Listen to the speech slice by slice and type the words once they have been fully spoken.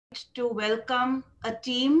to welcome a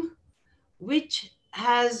team which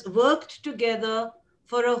has worked together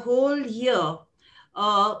for a whole year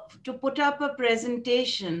to put up a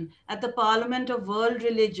presentation at the Parliament of World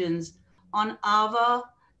Religions on Ava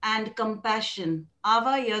and compassion.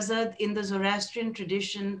 Ava Yazad in the Zoroastrian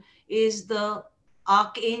tradition is the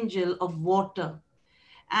archangel of water.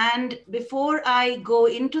 And before I go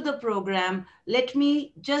into the program, let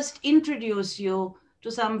me just introduce you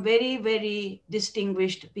to some very, very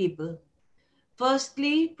distinguished people.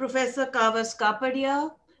 Firstly, Professor Kavas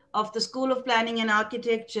Kapadia of the School of Planning and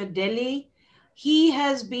Architecture, Delhi. He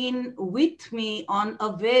has been with me on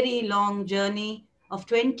a very long journey of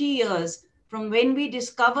 20 years from when we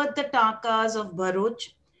discovered the Takas of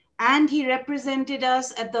Bharuch, and he represented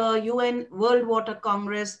us at the UN World Water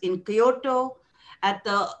Congress in Kyoto, at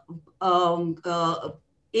the ARC,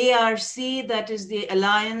 that is the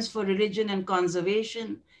Alliance for Religion and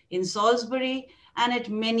Conservation in Salisbury, and at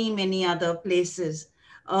many, many other places.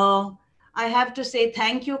 I have to say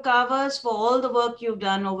thank you, Kavas, for all the work you've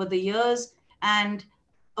done over the years. And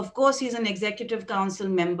of course, he's an executive council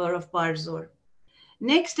member of Parzor.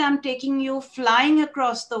 Next, I'm taking you flying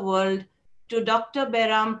across the world to Dr.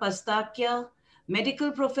 Behram Pastakia,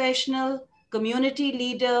 medical professional, community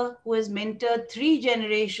leader who has mentored 3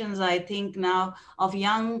 generations, I think now, of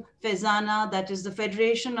young Fezana, that is the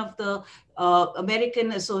Federation of the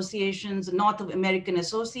American Associations, North of American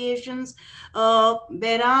Associations.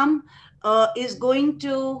 Behram is going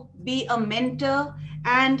to be a mentor,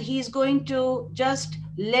 and he's going to just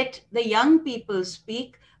let the young people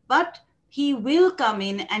speak, but he will come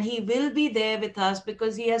in and he will be there with us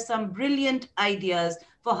because he has some brilliant ideas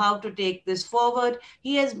for how to take this forward.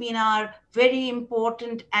 He has been our very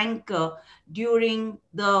important anchor during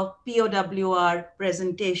the POWR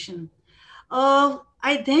presentation.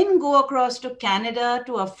 I then go across to Canada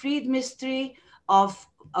to Afreed Mistry of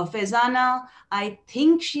Fezana. I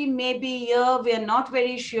think she may be here. We are not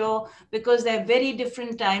very sure because they're very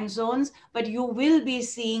different time zones, but you will be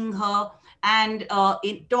seeing her and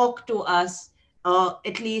talk to us.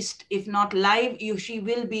 At least, if not live, she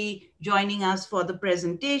will be joining us for the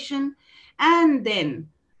presentation. And then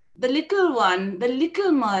the little one, the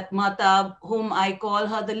little Mahtab, whom I call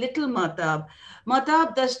her the little Mahtab,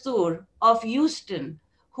 Mahtab Dastur of Houston,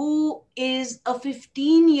 who is a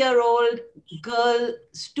 15-year-old girl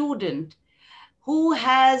student who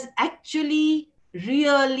has actually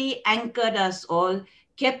really anchored us all,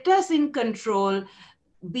 kept us in control,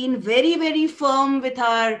 been very, very firm with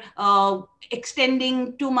our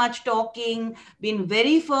extending too much talking, been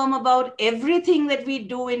very firm about everything that we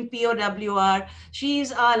do in POWR.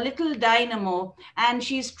 She's our little dynamo, and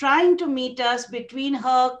she's trying to meet us between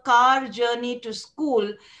her car journey to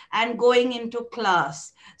school and going into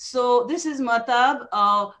class. So this is Mahtab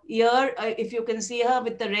here, if you can see her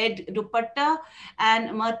with the red dupatta.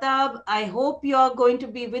 And Mahtab, I hope you're going to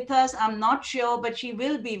be with us. I'm not sure, but she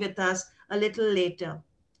will be with us a little later.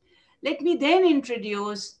 Let me then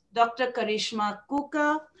introduce Dr. Karishma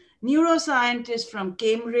Koka, neuroscientist from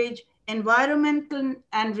Cambridge. Environmental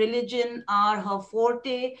and religion are her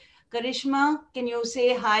forte. Karishma, can you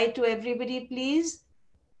say hi to everybody, please?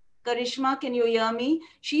 Karishma, can you hear me?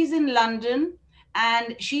 She's in London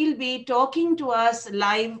and she'll be talking to us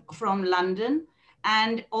live from London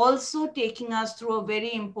and also taking us through a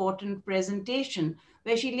very important presentation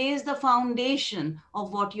where she lays the foundation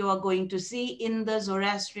of what you are going to see in the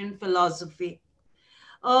Zoroastrian philosophy.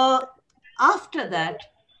 After that,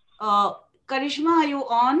 uh, Karishma, are you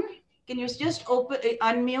on? Can you just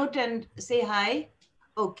unmute and say hi?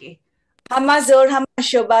 Okay. Hama Zor, Hama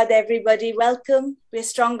Shobad, everybody. Welcome. We're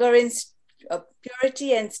stronger in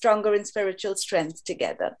purity and stronger in spiritual strength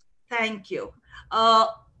together. Thank you.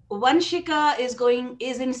 Vanshika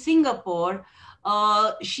is in Singapore.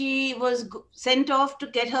 She was sent off to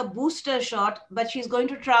get her booster shot, but she's going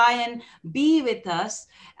to try and be with us.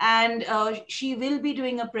 And she will be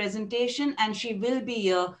doing a presentation and she will be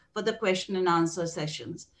here for the question and answer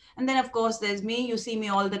sessions. And then, of course, there's me. You see me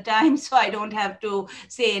all the time, so I don't have to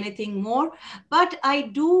say anything more. But I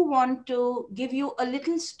do want to give you a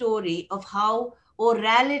little story of how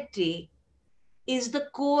orality is the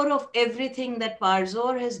core of everything that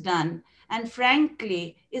Parzor has done, and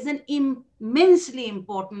frankly, is an immensely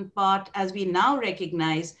important part, as we now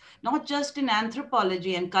recognize, not just in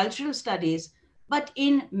anthropology and cultural studies, but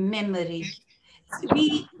in memory.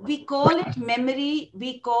 We call it memory,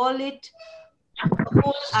 we call it the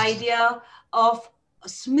whole idea of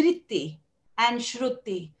smriti and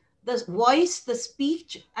shruti, the voice, the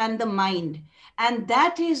speech, and the mind. And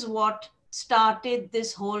that is what started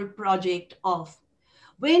this whole project off.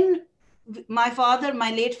 When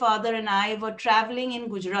my late father and I were traveling in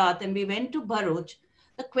Gujarat and we went to Bharuch,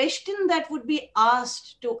 the question that would be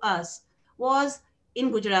asked to us was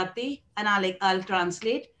in Gujarati, and I'll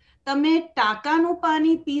translate, Tame takanu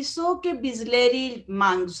pani piso ke bisleri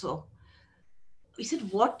mangso? We said,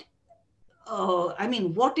 what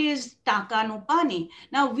is taka no pani?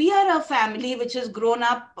 Now, we are a family which has grown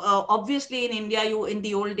up, obviously in India, in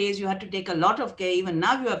the old days, you had to take a lot of care. Even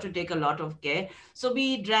now, you have to take a lot of care. So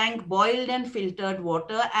we drank boiled and filtered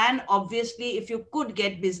water. And obviously, if you could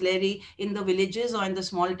get bisleri in the villages or in the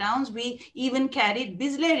small towns, we even carried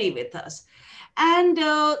bisleri with us. And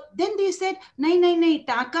then they said, nahi,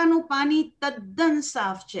 taka no pani taddan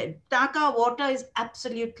saaf chai. Taka water is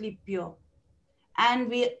absolutely pure. And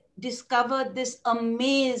we discovered this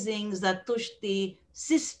amazing Zatushti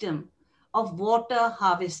system of water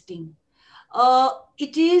harvesting.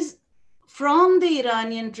 It is from the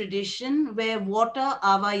Iranian tradition where water,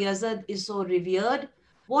 Ava Yazad, is so revered.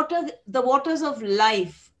 The waters of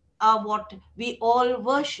life are what we all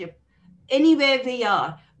worship. Anywhere we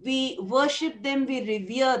are, we worship them, we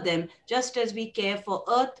revere them, just as we care for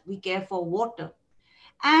earth, we care for water.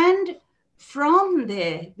 And from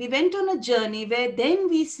there, we went on a journey where then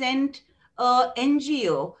we sent a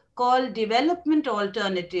NGO called Development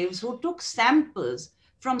Alternatives who took samples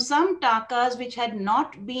from some takas which had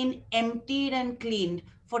not been emptied and cleaned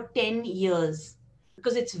for 10 years.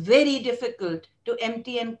 Because it's very difficult to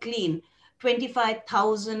empty and clean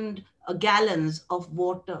 25,000 gallons of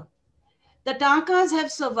water. The Takas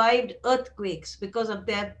have survived earthquakes because of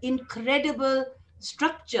their incredible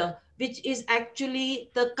structure, which is actually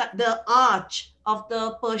the arch of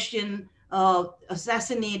the Persian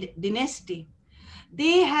Sassanid dynasty.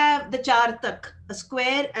 They have the Chartak, a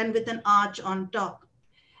square and with an arch on top.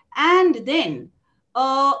 And then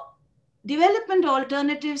Development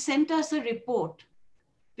Alternatives sent us a report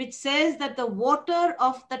which says that the water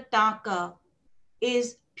of the Taka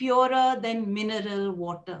is purer than mineral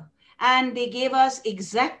water. And they gave us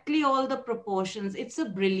exactly all the proportions. It's a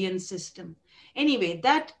brilliant system. Anyway,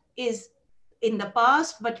 that is in the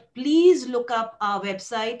past, but please look up our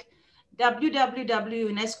website,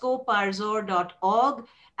 www.unescoparzor.org.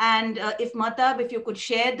 And if Mahtab, if you could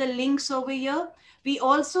share the links over here. We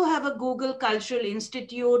also have a Google Cultural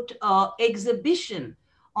Institute exhibition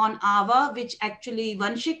on Ava, which actually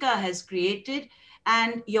Vanshika has created.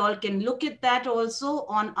 And y'all can look at that also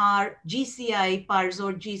on our GCI,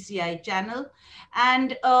 Parzor GCI channel.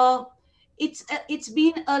 And it's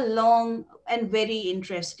been a long and very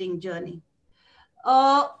interesting journey.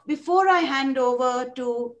 Before I hand over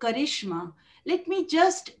to Karishma, let me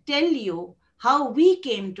just tell you how we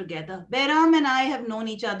came together. Behram and I have known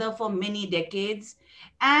each other for many decades.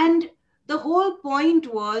 And the whole point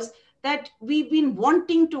was that we've been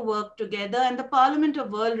wanting to work together, and the Parliament of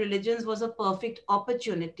World Religions was a perfect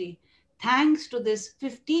opportunity, thanks to this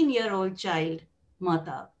 15-year-old child,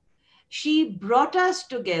 Mahtab. She brought us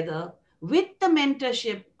together with the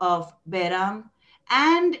mentorship of Behram,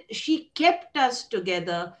 and she kept us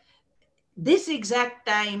together. This exact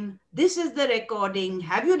time, this is the recording.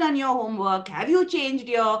 Have you done your homework? Have you changed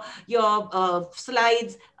your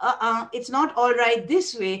slides? It's not all right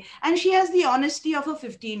this way. And she has the honesty of a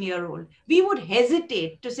 15-year-old. We would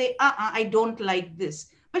hesitate to say, I don't like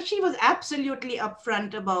this. But she was absolutely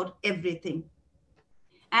upfront about everything.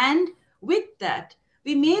 And with that,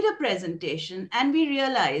 we made a presentation and we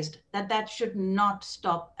realized that that should not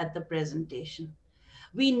stop at the presentation.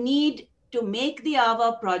 We need to make the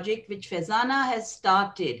Ava project, which Faizana has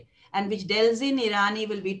started and which Delzin Irani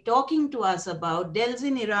will be talking to us about.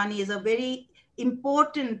 Delzin Irani is a very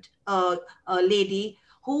important lady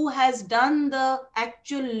who has done the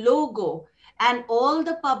actual logo and all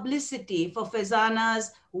the publicity for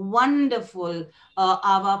Faizana's wonderful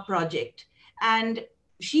Ava project. And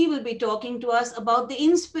she will be talking to us about the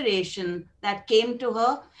inspiration that came to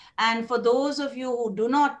her. And for those of you who do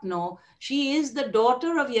not know, she is the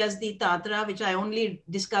daughter of Yazdi Tatra, which I only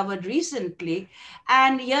discovered recently.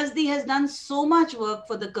 And Yazdi has done so much work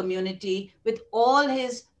for the community with all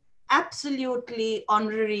his absolutely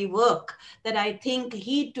honorary work that I think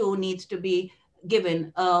he too needs to be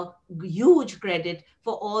given a huge credit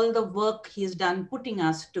for all the work he's done putting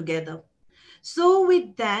us together. So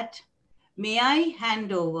with that, may I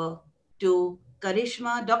hand over to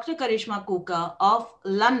Karishma, Dr. Karishma Koka of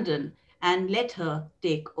London, and let her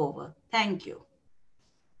take over. Thank you.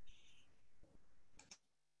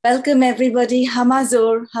 Welcome everybody.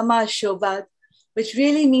 Hamazor, Hama Shobad, which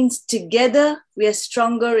really means together we are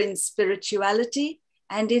stronger in spirituality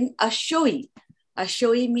and in Ashoi.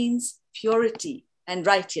 Ashoi means purity and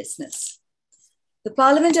righteousness. The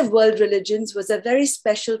Parliament of World Religions was a very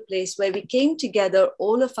special place where we came together,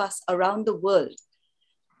 all of us around the world,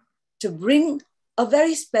 to bring a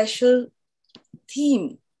very special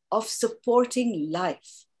theme of supporting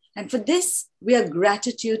life. And for this, we are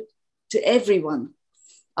gratitude to everyone,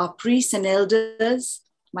 our priests and elders,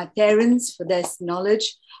 my parents for their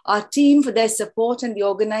knowledge, our team for their support, and the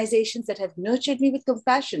organizations that have nurtured me with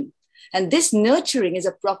compassion. And this nurturing is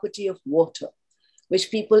a property of water,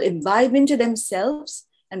 which people imbibe into themselves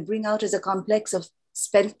and bring out as a complex of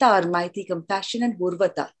spentar, mighty compassion, and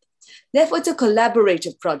hurvatat. Therefore, it's a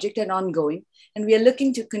collaborative project and ongoing, and we are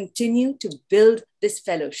looking to continue to build this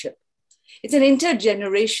fellowship. It's an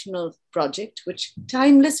intergenerational project which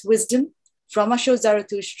timeless wisdom from Asho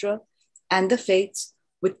Zarathustra and the faiths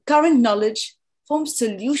with current knowledge forms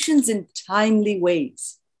solutions in timely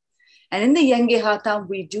ways. And in the Yenge Hatam,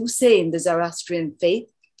 we do say in the Zoroastrian faith,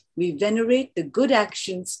 we venerate the good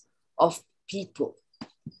actions of people,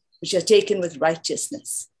 which are taken with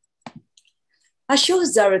righteousness. Asho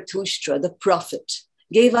Zarathustra, the prophet,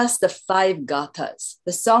 gave us the 5 gathas,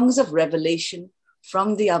 the songs of revelation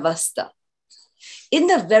from the Avasta. In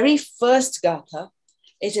the very first gatha,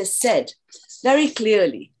 it is said very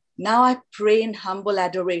clearly, now I pray in humble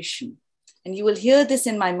adoration. And you will hear this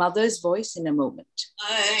in my mother's voice in a moment.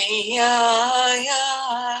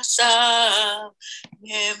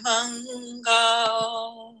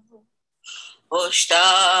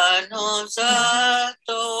 Ostano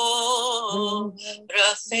zato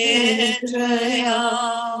rafetraya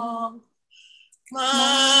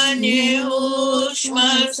manius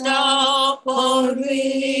malstau porvim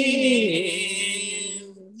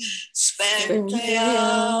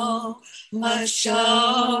spentreau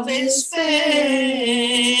mashavis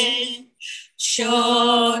pen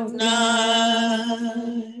short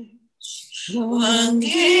nights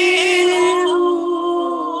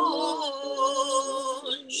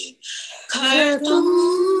Wangirush kartum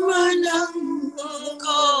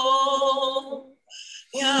ranangko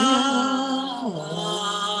ya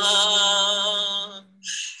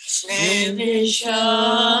Snevisha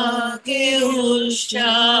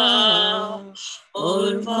kirusha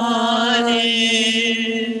urvane.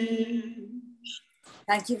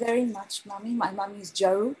 Thank you very much, Mommy. My mommy is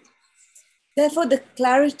Jaru. Therefore, the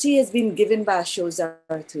clarity has been given by Asho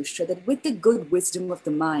Zarathustra that with the good wisdom of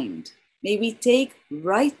the mind, may we take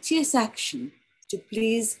righteous action to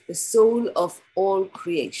please the soul of all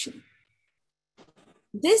creation.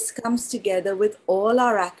 This comes together with all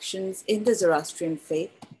our actions in the Zoroastrian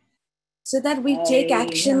faith so that we take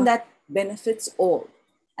action that benefits all.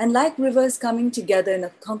 And like rivers coming together in a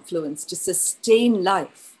confluence to sustain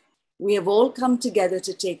life, we have all come together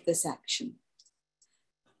to take this action.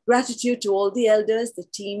 Gratitude to all the elders, the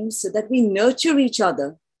teams, so that we nurture each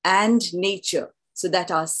other and nature so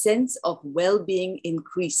that our sense of well-being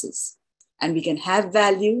increases and we can have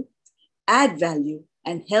value, add value,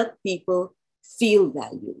 and help people feel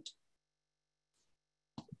valued.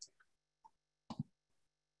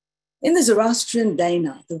 In the Zoroastrian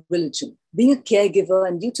Daina, the religion, being a caregiver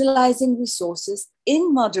and utilizing resources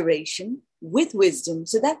in moderation with wisdom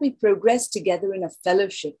so that we progress together in a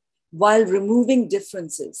fellowship while removing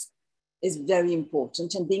differences is very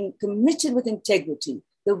important, and being committed with integrity.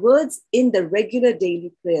 The words in the regular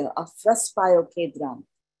daily prayer are fraspayo kedram,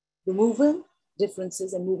 removing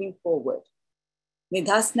differences and moving forward.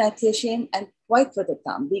 Midhas natyashem and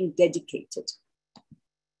Vaitvatam, being dedicated.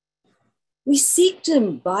 We seek to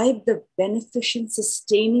imbibe the beneficent,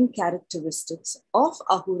 sustaining characteristics of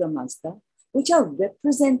Ahura Mazda, which are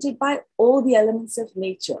represented by all the elements of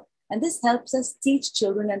nature. And this helps us teach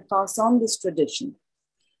children and pass on this tradition.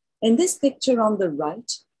 In this picture on the right,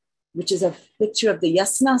 which is a picture of the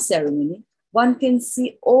Yasna ceremony, one can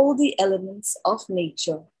see all the elements of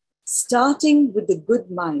nature, starting with the good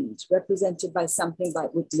mind, represented by something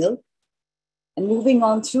with milk, and moving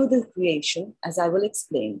on through the creation, as I will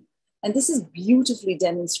explain. And this is beautifully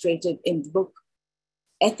demonstrated in the book,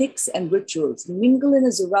 Ethics and Rituals, mingle in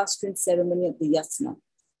a Zoroastrian ceremony of the Yasna.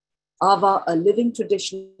 Ava, a living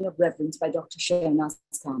tradition of reverence by Dr. Shernaz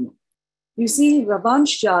Cama. You see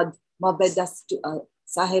Ravanshad Mabed Dastur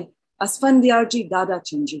Sahib Asfandiarji Dada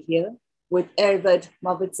Chanji here, with Ervad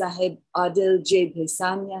Mabed Sahib Adil J.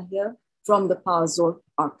 Bhesania here from the Pazor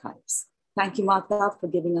archives. Thank you, Mahtab, for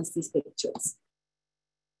giving us these pictures.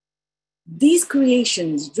 These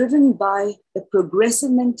creations, driven by the progressive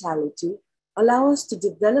mentality, allow us to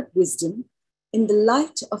develop wisdom in the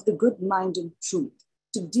light of the good mind and truth,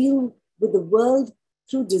 to deal with the world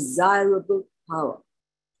through desirable power,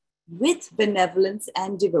 with benevolence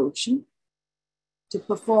and devotion, to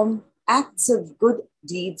perform acts of good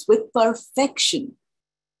deeds with perfection,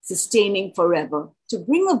 sustaining forever, to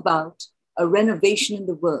bring about a renovation in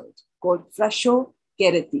the world called Frasho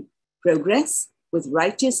Kereti, progress with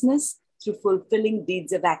righteousness through fulfilling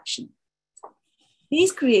deeds of action.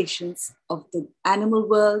 These creations of the animal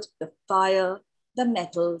world, the fire, the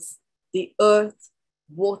metals, the earth,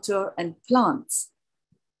 water, and plants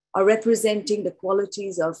are representing the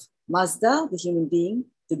qualities of Mazda, the human being,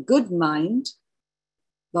 the good mind,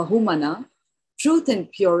 Bahumana, truth and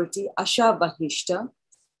purity, Asha Bahishta,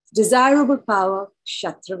 desirable power,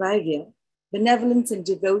 Kshatravirya, benevolence and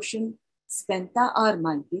devotion, Spenta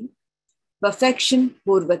Armanti, perfection,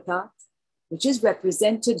 Purvata, which is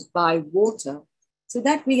represented by water, so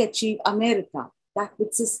that we achieve Amerita, that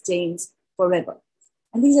which sustains forever.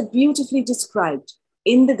 And these are beautifully described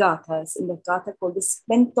in the Gathas, in the Gatha called the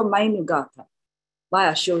Spentomainu Gatha by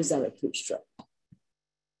Asho Zarathustra.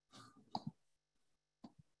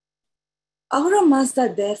 Ahura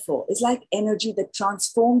Mazda, therefore, is like energy that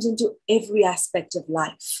transforms into every aspect of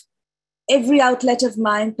life. Every outlet of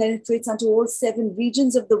mind penetrates unto all 7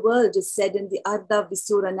 regions of the world, is said in the Ardha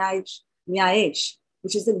Visura Nyayesh,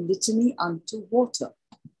 which is the litany unto water.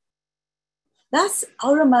 Thus,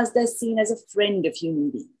 Ahura Mazda is seen as a friend of human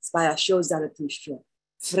beings by Asho Zarathustra.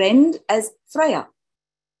 Friend as Freya.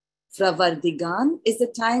 Fravardigan is the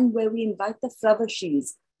time where we invite the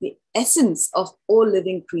Fravashis, the essence of all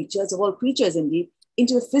living creatures, of all creatures indeed,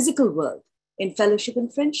 into the physical world in fellowship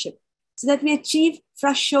and friendship, so that we achieve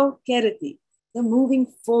Frasho Kereti, the moving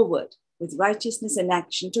forward with righteousness and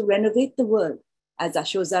action to renovate the world, as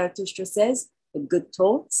Asho Zarathustra says, with good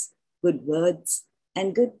thoughts, good words,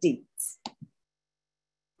 and good deeds.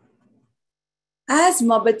 As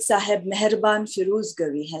Mohammad Sahib Meherban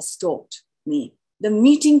Firuzgari has taught me, the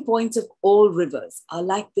meeting points of all rivers are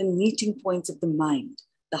like the meeting points of the mind,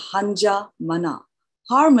 the Hanja Mana,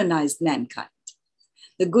 harmonized mankind.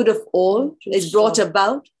 The good of all is brought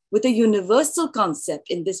about with a universal concept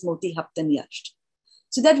in this Moti Haptaniyasht,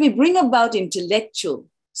 so that we bring about intellectual,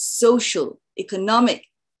 social, economic,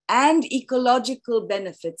 and ecological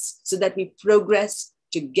benefits, so that we progress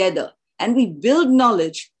together and we build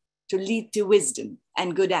knowledge to lead to wisdom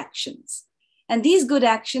and good actions. And these good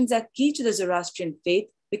actions are key to the Zoroastrian faith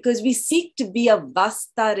because we seek to be a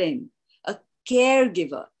Vastaren, a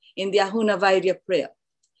caregiver in the Ahuna Vairya prayer.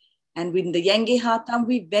 And in the Yenge Hatam,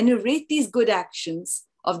 we venerate these good actions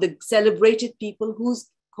of the celebrated people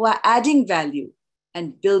who are adding value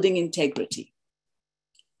and building integrity.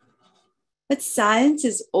 But science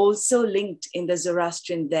is also linked in the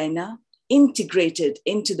Zoroastrian Daina, integrated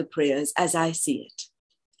into the prayers as I see it.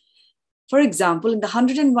 For example, in the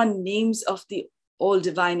 101 names of the all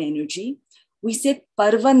divine energy, we say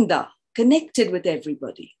Parvanda, connected with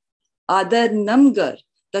everybody. Adar Namgar,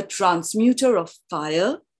 the transmuter of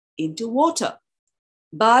fire into water.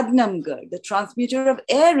 Bad Namgar, the transmuter of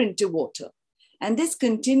air into water. And this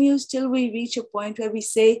continues till we reach a point where we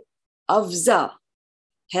say Avza,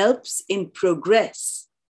 helps in progress.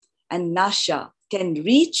 And Nasha can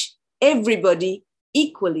reach everybody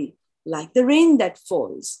equally, like the rain that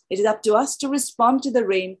falls. It is up to us to respond to the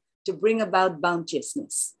rain to bring about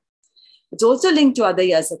bounteousness. It's also linked to other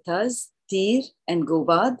yasatas, Tir and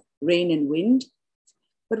Govad, rain and wind.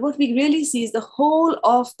 But what we really see is the whole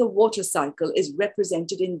of the water cycle is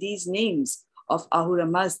represented in these names of Ahura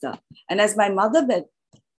Mazda. And as my mother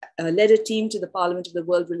led a team to the Parliament of the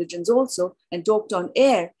World Religions also and talked on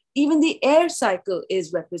air, even the air cycle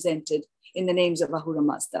is represented in the names of Ahura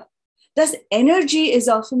Mazda. Thus, energy is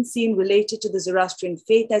often seen related to the Zoroastrian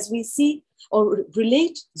faith as we see or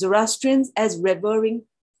relate Zoroastrians as revering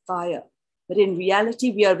fire. But in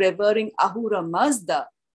reality, we are revering Ahura Mazda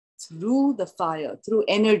through the fire, through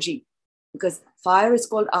energy, because fire is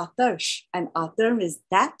called Atarsh, and Atarm is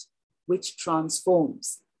that which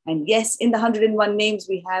transforms. And yes, in the 101 names,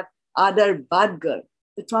 we have Adar Badgar,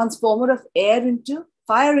 the transformer of air into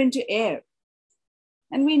fire into air.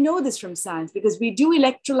 And we know this from science because we do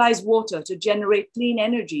electrolyze water to generate clean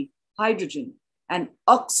energy, hydrogen and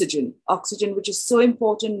oxygen, which is so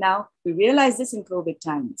important now. We realize this in COVID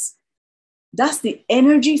times. Thus, the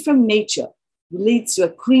energy from nature leads to a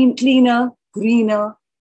cleaner, greener,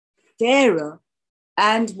 fairer,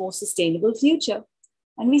 and more sustainable future.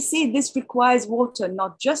 And we see this requires water,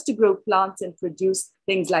 not just to grow plants and produce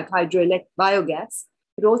things like hydroelectric biogas,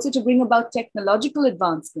 but also to bring about technological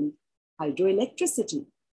advancement, hydroelectricity.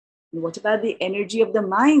 And what about the energy of the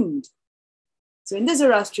mind? So in the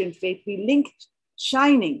Zoroastrian faith, we link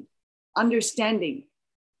shining, understanding,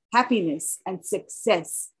 happiness, and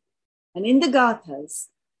success. And in the Gathas,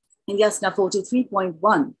 in Yasna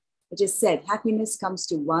 43.1, it is said, happiness comes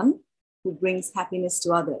to one who brings happiness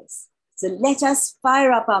to others. So let us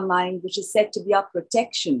fire up our mind, which is said to be our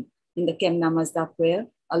protection in the Kemna Mazda prayer,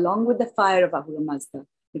 along with the fire of Ahura Mazda,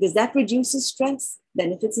 because that reduces stress,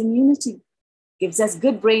 benefits immunity, gives us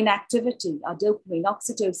good brain activity. Our dopamine,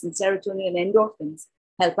 oxytocin, serotonin, and endorphins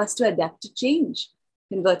help us to adapt to change,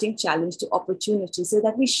 converting challenge to opportunity so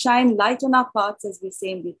that we shine light on our paths, as we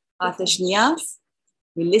say in the Atashnyas.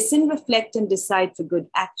 We listen, reflect, and decide for good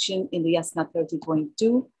action in the Yasna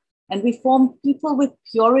 30.2. And we form people with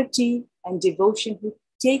purity and devotion who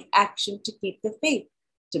take action to keep the faith,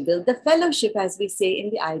 to build the fellowship, as we say in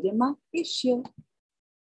the Idema issue.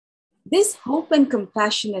 This hope and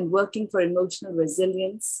compassion and working for emotional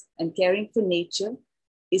resilience and caring for nature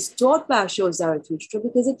is taught by Asho Zarathustra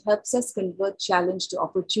because it helps us convert challenge to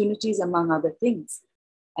opportunities, among other things,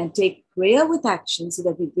 and take prayer with action so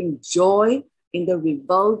that we bring joy in the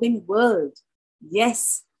revolving world.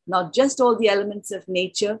 Yes, not just all the elements of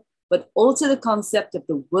nature, but also the concept of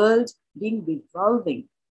the world being revolving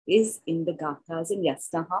is in the Gathas in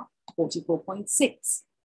Yasnaha 44.6.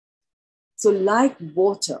 So like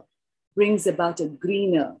water brings about a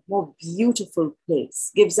greener, more beautiful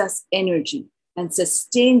place, gives us energy and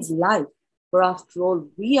sustains life. For after all,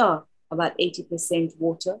 we are about 80%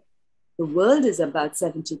 water. The world is about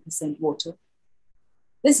 70% water.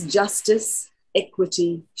 This justice,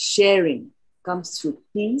 equity, sharing comes through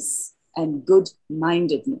peace and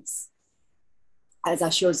good-mindedness, as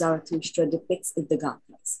Asho Zarathustra depicts in the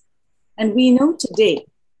Gathas. And we know today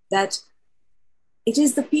that it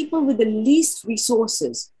is the people with the least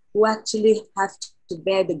resources who actually have to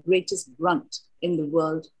bear the greatest brunt in the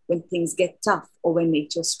world when things get tough or when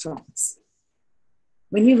nature strikes.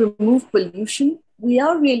 When we remove pollution, we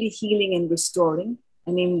are really healing and restoring.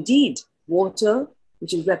 And indeed, water,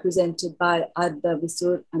 which is represented by Adda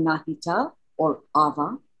Visur Anahita or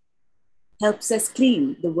Ava, helps us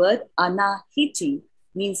clean. The word Anahiti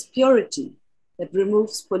means purity, that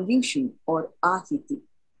removes pollution, or Ahiti.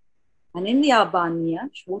 And in the Abaniya,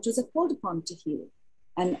 waters are called upon to heal.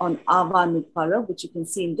 And on Avanupara, which you can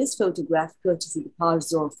see in this photograph, courtesy of the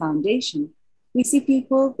Parzor Foundation, we see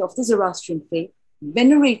people of the Zoroastrian faith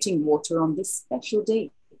venerating water on this special day.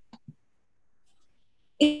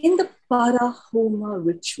 In the Parahoma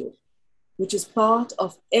ritual, which is part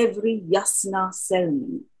of every yasna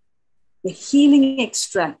ceremony, the healing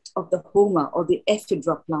extract of the homa or the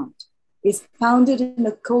ephedra plant is pounded in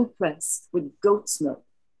a cold press with goat's milk,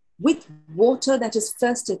 with water that is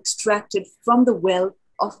first extracted from the well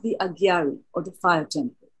of the Agyari or the fire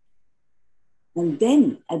temple. And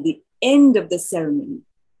then at the end of the ceremony,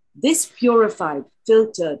 this purified,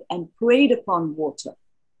 filtered, and prayed upon water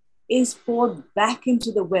is poured back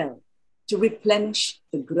into the well to replenish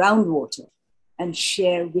the groundwater and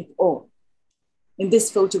share with all. In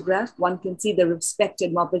this photograph, one can see the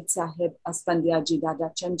respected Mabid Sahib Aspandiaji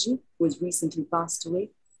Dada Chanji, who has recently passed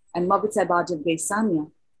away, and Mabid Sahib Ajav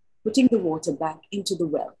Sanya putting the water back into the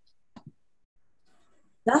well.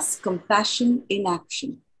 Thus, compassion in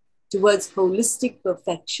action towards holistic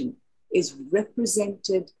perfection is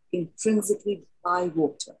represented intrinsically by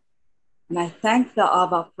water. And I thank the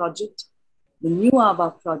Ava Project, the new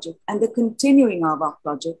Ava Project, and the continuing Ava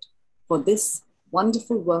Project for this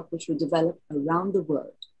wonderful work which we develop around the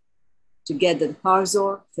world. Together, the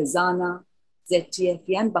Parzor, Fezana, ZTF,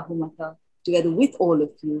 and Bahumata, together with all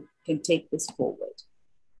of you, can take this forward.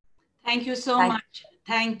 Thank you so much.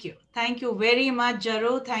 Thank you. Thank you very much,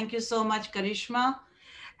 Jaru. Thank you so much, Karishma.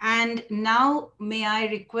 And now may I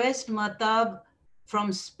request Mahtab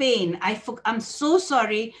from Spain. I'm so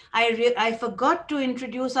sorry. I forgot to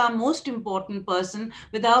introduce our most important person,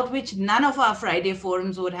 without which none of our Friday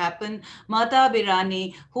forums would happen, Mahtab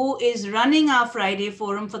Irani, who is running our Friday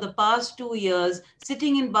forum for the past 2 years,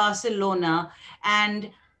 sitting in Barcelona and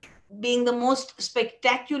being the most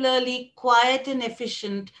spectacularly quiet and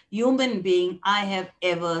efficient human being I have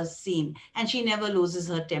ever seen. And she never loses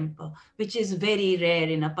her temper, which is very rare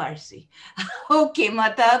in a Parsi. Okay,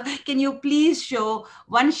 Mahtab, can you please show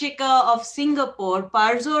Vanshika of Singapore,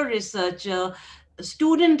 Parzo researcher, a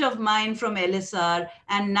student of mine from LSR,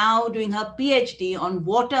 and now doing her PhD on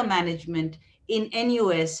water management in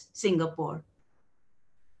NUS, Singapore.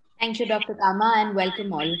 Thank you, Dr. Cama, and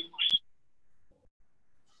welcome all.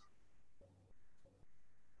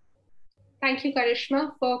 Thank you,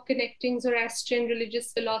 Karishma, for connecting Zoroastrian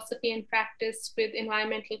religious philosophy and practice with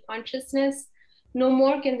environmental consciousness. No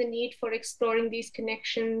more can the need for exploring these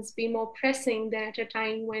connections be more pressing than at a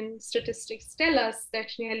time when statistics tell us that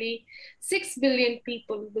nearly 6 billion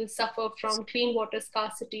people will suffer from clean water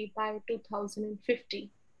scarcity by 2050.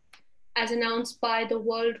 As announced by the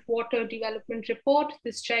World Water Development Report,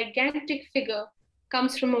 this gigantic figure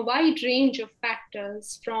comes from a wide range of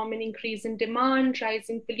factors, from an increase in demand,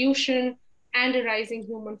 rising pollution, and a rising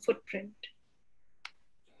human footprint.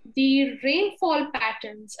 The rainfall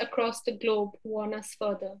patterns across the globe warn us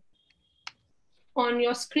further. On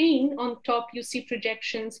your screen, on top, you see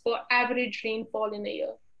projections for average rainfall in a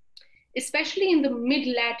year. Especially in the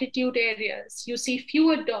mid-latitude areas, you see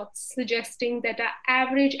fewer dots suggesting that our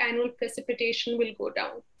average annual precipitation will go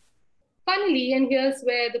down. Funnily, and here's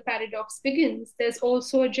where the paradox begins, there's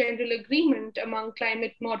also a general agreement among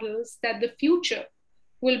climate models that the future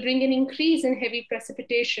will bring an increase in heavy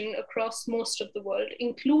precipitation across most of the world,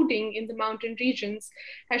 including in the mountain regions,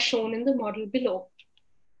 as shown in the model below.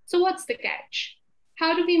 So what's the catch?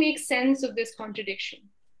 How do we make sense of this contradiction?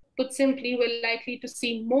 Put simply, we're likely to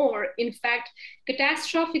see more, in fact,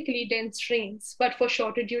 catastrophically dense rains, but for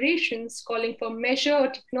shorter durations, calling for measure or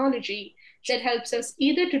technology that helps us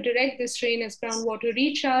either to direct this rain as groundwater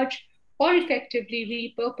recharge or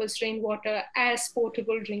effectively repurpose rainwater as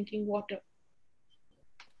potable drinking water.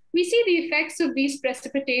 We see the effects of these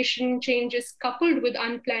precipitation changes coupled with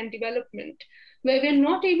unplanned development, where we're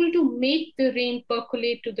not able to make the rain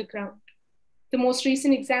percolate to the ground. The most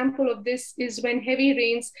recent example of this is when heavy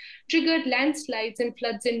rains triggered landslides and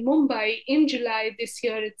floods in Mumbai in July this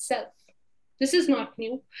year itself. This is not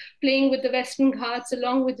new. Playing with the Western Ghats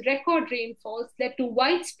along with record rainfalls led to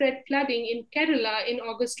widespread flooding in Kerala in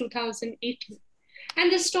August 2018.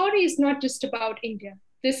 And the story is not just about India.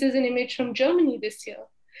 This is an image from Germany this year.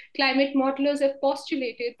 Climate modelers have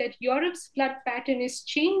postulated that Europe's flood pattern is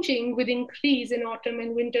changing with increase in autumn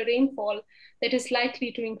and winter rainfall that is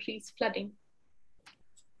likely to increase flooding.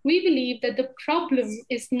 We believe that the problem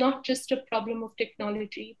is not just a problem of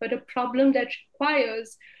technology, but a problem that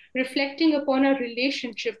requires reflecting upon our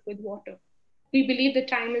relationship with water. We believe the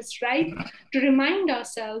time is right to remind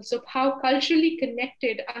ourselves of how culturally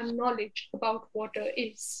connected our knowledge about water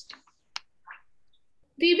is.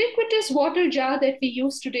 The ubiquitous water jar that we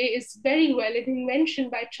use today is very well an invention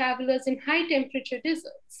by travelers in high temperature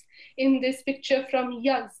deserts. In this picture from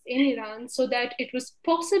Yazd in Iran, so that it was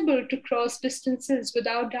possible to cross distances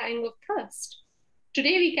without dying of thirst.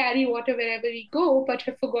 Today we carry water wherever we go, but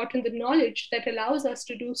have forgotten the knowledge that allows us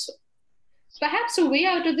to do so. Perhaps a way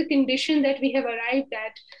out of the condition that we have arrived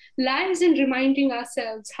at lies in reminding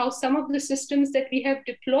ourselves how some of the systems that we have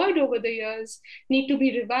deployed over the years need to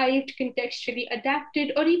be revived, contextually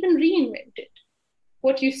adapted, or even reinvented.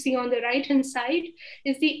 What you see on the right-hand side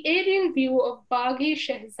is the aerial view of Baghe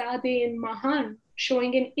Shehzade in Mahan,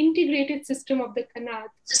 showing an integrated system of the Qanat,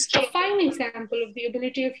 a fine example of the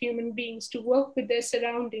ability of human beings to work with their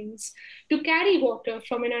surroundings, to carry water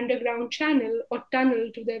from an underground channel or tunnel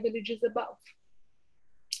to their villages above.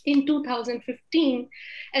 In 2015,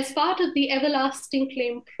 as part of the Everlasting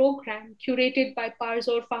Claim program curated by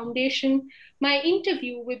Parzor Foundation, my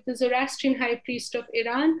interview with the Zoroastrian High Priest of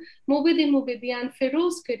Iran, Mubidi-Mubidian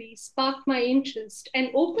Ferozkari, sparked my interest and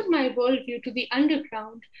opened my worldview to the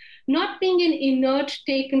underground, not being an inert,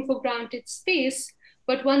 taken for granted space,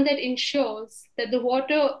 but one that ensures that the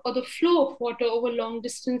water or the flow of water over long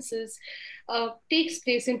distances takes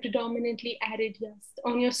place in predominantly arid Yazd.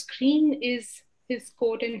 On your screen is his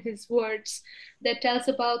quote and his words that tells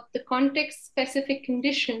about the context-specific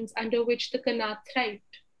conditions under which the Qanat thrived.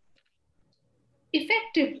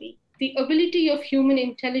 Effectively, the ability of human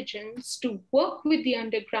intelligence to work with the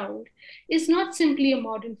underground is not simply a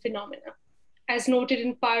modern phenomenon. As noted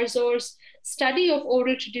in Parzor's study of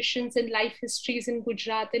oral traditions and life histories in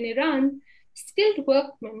Gujarat and Iran, skilled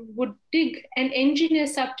workmen would dig and engineer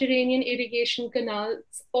subterranean irrigation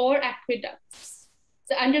canals or aqueducts.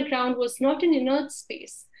 The underground was not an inert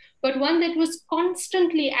space, but one that was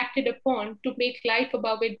constantly acted upon to make life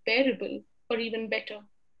above it bearable or even better.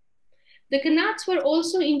 The Qanats were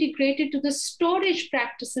also integrated to the storage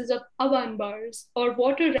practices of avanbars or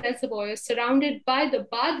water reservoirs surrounded by the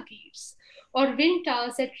badgirs or wind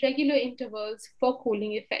towers at regular intervals for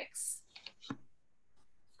cooling effects.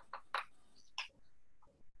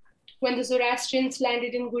 When the Zoroastrians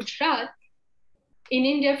landed in Gujarat, in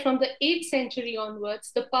India from the 8th century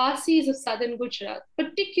onwards, the Parsis of southern Gujarat,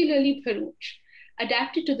 particularly Bharuch,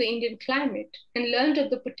 adapted to the Indian climate and learned of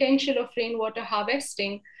the potential of rainwater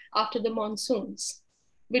harvesting after the monsoons.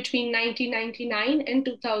 Between 1999 and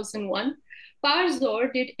 2001,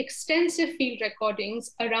 Parzor did extensive field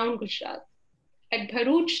recordings around Gujarat. At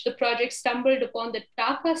Bharuch, the project stumbled upon the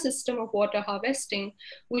Taka system of water harvesting,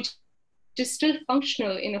 which is still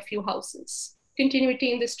functional in a few houses.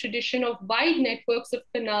 Continuity in this tradition of wide networks of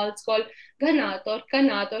canals called Ghanat or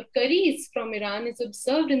Kanat or Karis from Iran is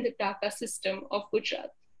observed in the Taka system of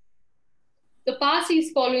Gujarat. The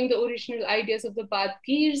Parsis, following the original ideas of the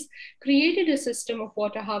Badgirs, created a system of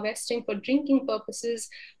water harvesting for drinking purposes,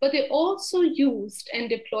 but they also used and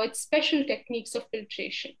deployed special techniques of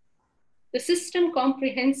filtration. The system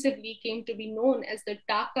comprehensively came to be known as the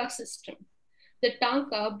Taka system. The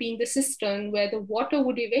Taka being the cistern where the water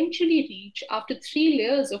would eventually reach after 3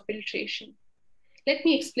 layers of filtration. Let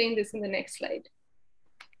me explain this in the next slide.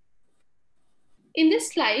 In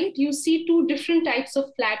this slide, you see 2 different types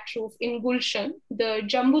of flat roof in Gulshan, the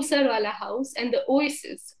Jambusar Wala house and the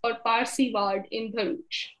Oasis or Parsi ward in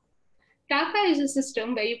Bharuch. Taka is a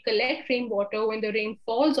system where you collect rainwater when the rain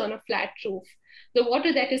falls on a flat roof. The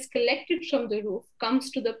water that is collected from the roof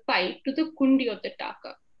comes to the pipe to the kundi of the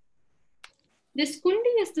Taka. This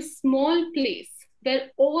kundi is the small place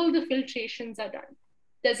where all the filtrations are done.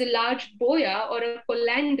 There's a large boya or a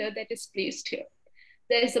colander that is placed here.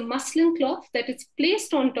 There is a muslin cloth that is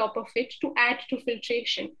placed on top of it to add to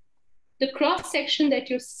filtration. The cross section that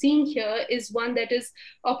you're seeing here is one that is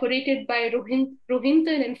operated by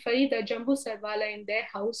Rohintan and Farida Jambu Sarwala in their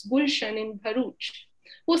house, Gulshan in Bharuch,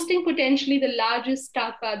 hosting potentially the largest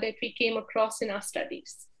taka that we came across in our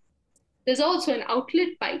studies. There's also an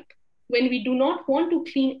outlet pipe. When we do not want to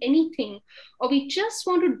clean anything or we just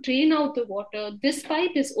want to drain out the water, this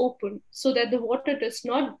pipe is open so that the water does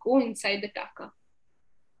not go inside the taka.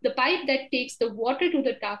 The pipe that takes the water to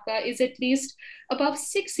the taka is at least above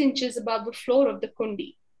 6 inches above the floor of the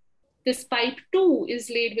kundi. This pipe too is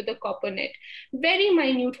laid with a copper net. Very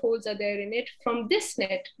minute holes are there in it. From this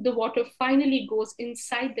net, the water finally goes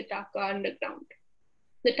inside the taka underground.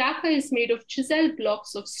 The taka is made of chiseled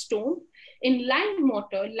blocks of stone in lime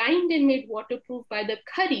mortar, lined and made waterproof by the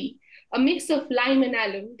khari, a mix of lime and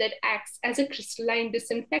alum that acts as a crystalline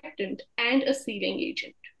disinfectant and a sealing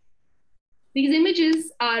agent. These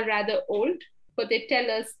images are rather old, but they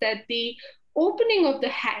tell us that the opening of the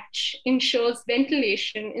hatch ensures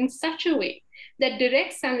ventilation in such a way that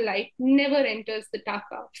direct sunlight never enters the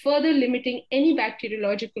taka, further limiting any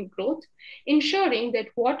bacteriological growth, ensuring that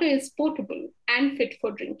water is potable and fit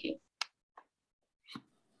for drinking.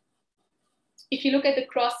 If you look at the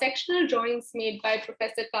cross-sectional drawings made by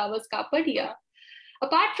Professor Kavas Kapadia,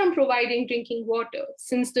 apart from providing drinking water,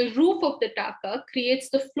 since the roof of the taka creates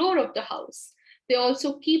the floor of the house, they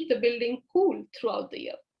also keep the building cool throughout the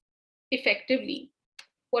year. Effectively,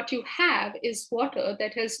 what you have is water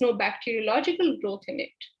that has no bacteriological growth in it,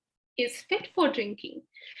 is fit for drinking,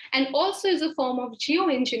 and also is a form of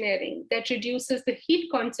geoengineering that reduces the heat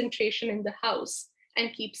concentration in the house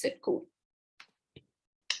and keeps it cool.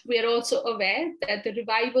 We are also aware that the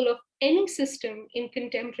revival of any system in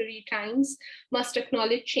contemporary times must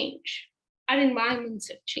acknowledge change. Our environments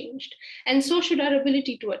have changed, and so should our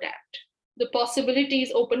ability to adapt. The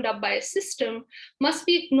possibilities opened up by a system must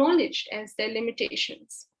be acknowledged as their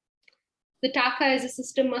limitations. The taka as a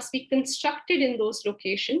system must be constructed in those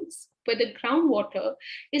locations where the groundwater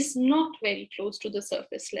is not very close to the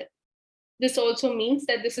surface level. This also means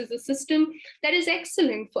that this is a system that is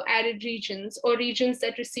excellent for arid regions or regions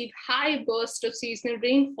that receive high bursts of seasonal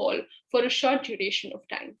rainfall for a short duration of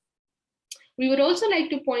time. We would also like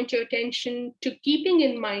to point your attention to keeping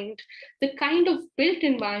in mind the kind of built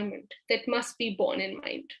environment that must be borne in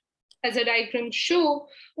mind. As the diagrams show,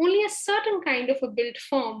 only a certain kind of a built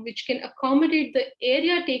form which can accommodate the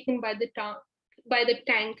area taken by the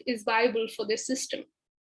tank is viable for this system.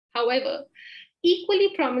 However,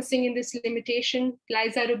 equally promising in this limitation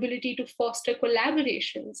lies our ability to foster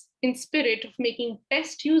collaborations in spirit of making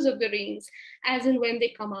best use of the rains as and when they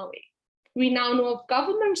come our way. We now know of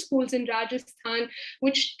government schools in Rajasthan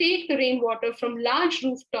which take the rainwater from large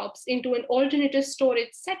rooftops into an alternative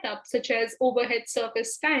storage setup, such as overhead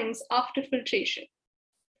surface tanks after filtration.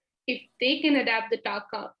 If they can adapt the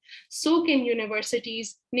taka, so can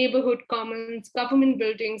universities, neighborhood commons, government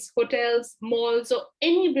buildings, hotels, malls, or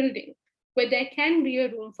any building where there can be a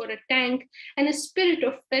room for a tank and a spirit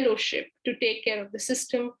of fellowship to take care of the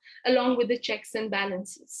system, along with the checks and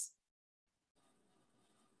balances.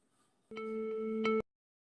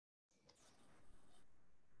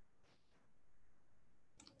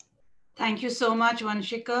 Thank you so much,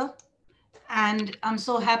 Vanshika. And I'm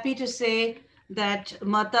so happy to say that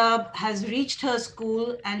Mahtab has reached her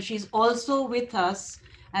school and she's also with us.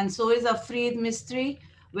 And so is Afreed, Mistry.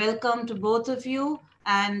 Welcome to both of you.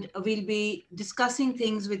 And we'll be discussing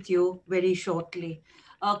things with you very shortly.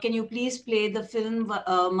 Can you please play the film,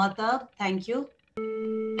 Mahtab? Thank you.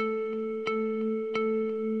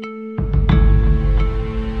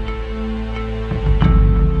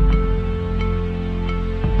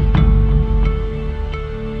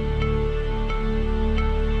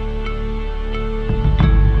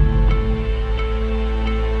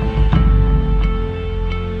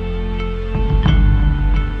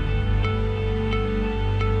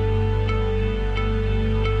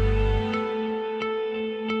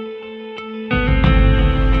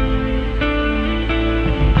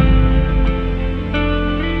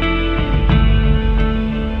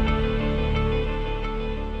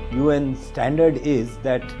 UN standard is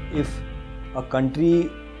that if a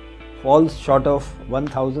country falls short of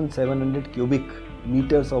 1700 cubic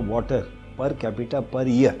meters of water per capita per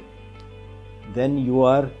year, then you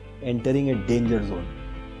are entering a danger zone.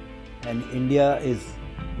 And India is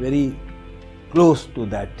very close to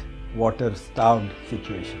that water starved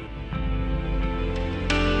situation.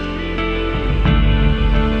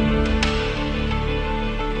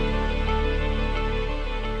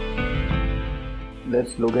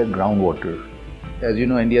 Let's look at groundwater. As you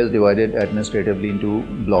know, India is divided administratively into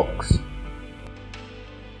blocks.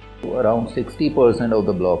 Around 60% of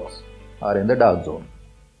the blocks are in the dark zone.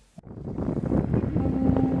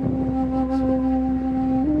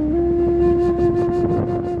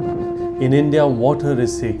 In India, water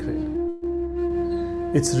is sacred.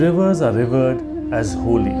 Its rivers are revered as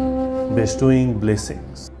holy, bestowing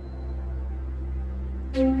blessings.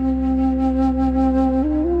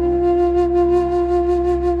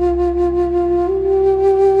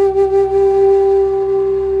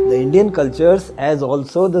 The Indian cultures, as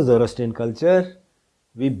also the Zoroastrian culture,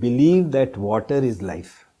 we believe that water is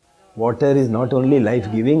life. Water is not only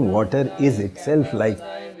life-giving, water is itself life.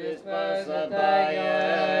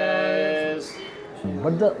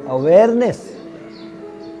 But the awareness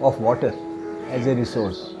of water as a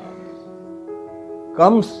resource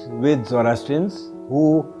comes with Zoroastrians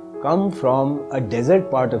who come from a desert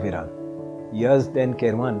part of Iran, Yazd and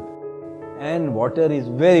Kerman, and water is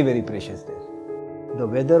very, very precious there. The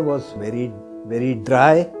weather was very, very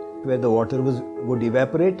dry, where the water would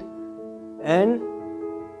evaporate, and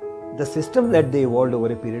the system that they evolved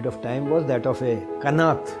over a period of time was that of a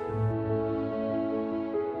kanat.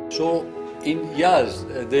 So in Yazd,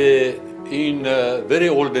 in very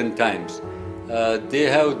olden times, they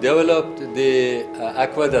have developed the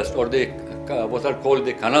aqueduct or the what are called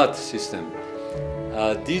the kanat system.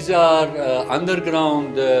 These are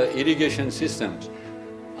underground irrigation systems,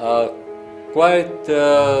 quite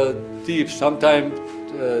deep, sometimes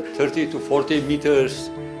 30 to 40 meters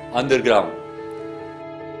underground.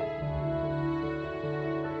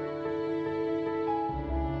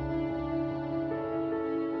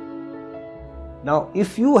 Now,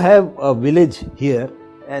 if you have a village here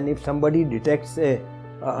and if somebody detects a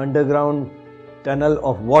underground tunnel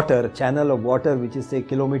of water, channel of water which is say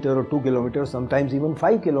kilometer or 2 kilometers, sometimes even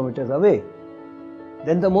 5 kilometers away,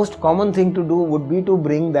 then the most common thing to do would be to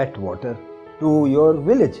bring that water to your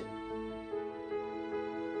village.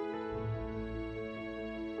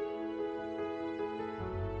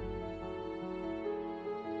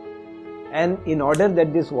 And in order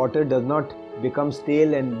that this water does not become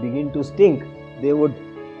stale and begin to stink, they would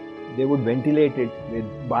ventilate it with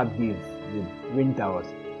bargis, with wind towers.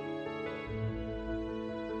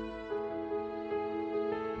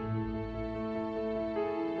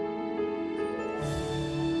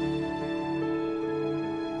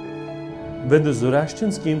 When the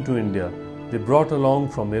Zoroastrians came to India, they brought along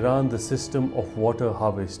from Iran the system of water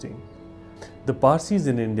harvesting. The Parsis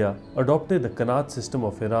in India adopted the Kanat system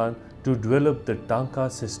of Iran to develop the Tanka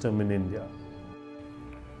system in India.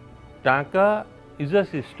 Tanka is a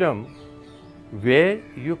system where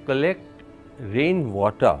you collect rain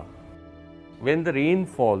water. When the rain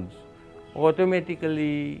falls,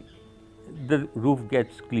 automatically the roof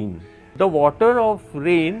gets clean. The water of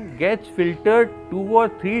rain gets filtered 2 or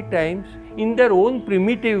 3 times in their own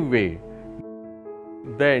primitive way.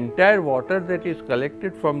 The entire water that is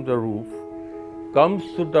collected from the roof comes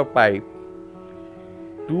through the pipe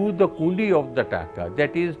to the kundi of the Tanka.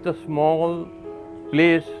 That is the small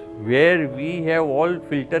place where we have all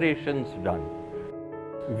filtrations done.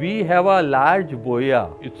 We have a large boya.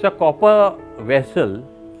 It's a copper vessel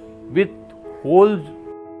with holes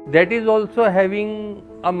that is also having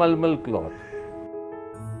a malmal cloth.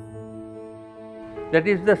 That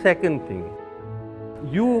is the second thing.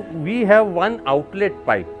 We have one outlet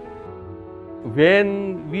pipe.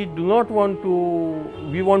 When we want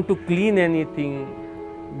to clean anything,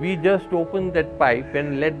 we just open that pipe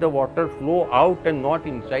and let the water flow out and not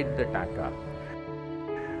inside the Tanka.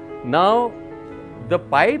 Now, the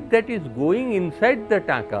pipe that is going inside the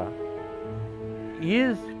Tanka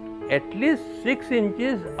is at least 6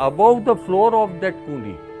 inches above the floor of that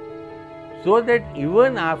kundi, so that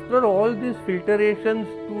even after all these filtrations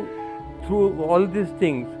through all these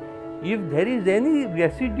things, if there is any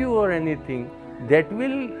residue or anything, that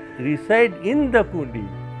will reside in the kundi,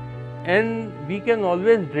 and we can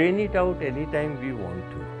always drain it out anytime we want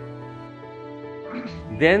to.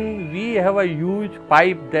 Then we have a huge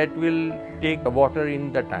pipe that will take the water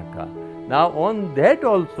in the Tanka. Now on that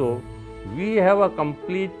also we have a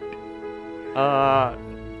complete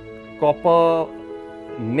copper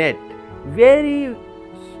net, very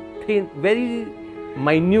very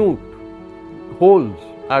minute holes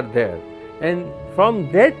are there, and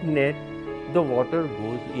from that net the water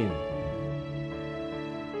goes in.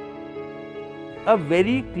 A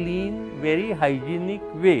very clean, very hygienic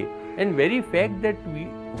way, and very fact that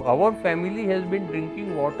our family has been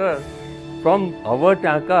drinking water from our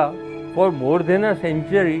Taka for more than a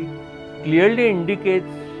century clearly indicates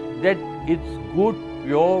that it's good,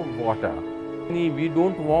 pure water. We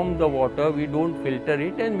don't warm the water, we don't filter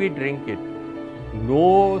it, and we drink it.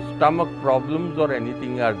 No stomach problems or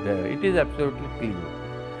anything are there. It is absolutely clean.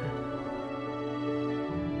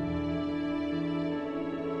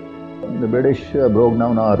 The British broke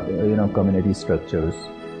down our community structures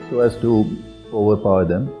so as to overpower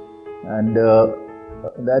them, and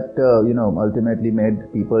that ultimately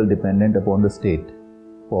made people dependent upon the state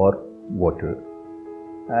for water,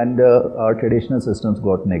 and our traditional systems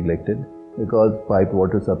got neglected because piped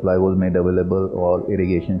water supply was made available or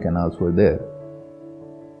irrigation canals were there.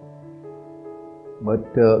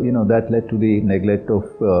 But that led to the neglect of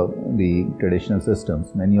the traditional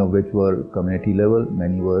systems, many of which were community level,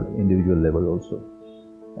 many were individual level also.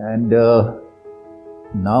 And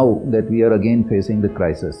now that we are again facing the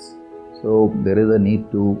crisis, so there is a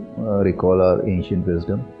need to recall our ancient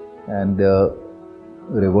wisdom and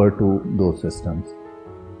revert to those systems,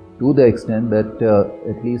 to the extent that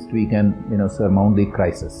at least we can surmount the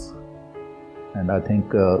crisis. And I think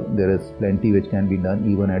there is plenty which can be done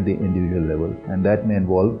even at the individual level, and that may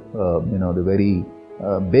involve the very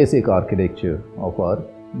basic architecture of our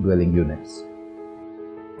dwelling units.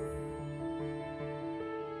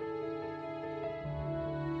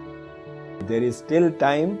 There is still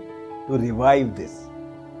time to revive this,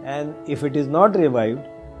 and if it is not revived,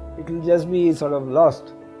 it will just be sort of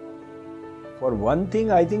lost. For one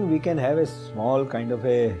thing, I think we can have a small kind of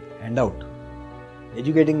a handout,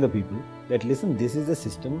 educating the people that listen, this is a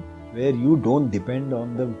system where you don't depend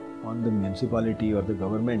on the municipality or the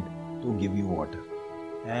government to give you water,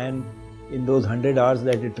 and in those 100 hours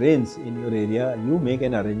that it rains in your area, you make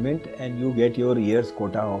an arrangement and you get your year's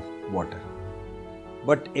quota of water.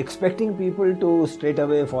 But expecting people to straight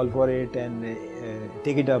away fall for it and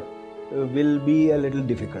take it up will be a little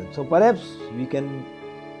difficult. So perhaps we can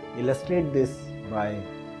illustrate this by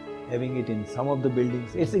having it in some of the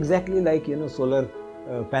buildings. It's exactly like solar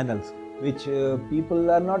panels, which people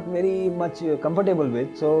are not very much comfortable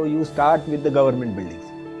with. So you start with the government buildings.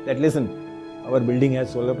 That listen, our building has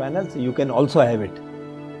solar panels, you can also have it.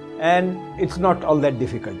 And it's not all that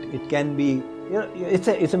difficult. It can be,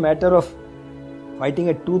 it's a matter of fighting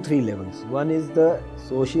at 2-3 levels. One is the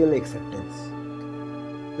social acceptance.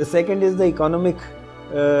 The second is the economic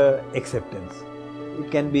acceptance.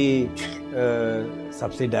 It can be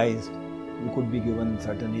subsidized. You could be given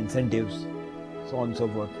certain incentives, so on and so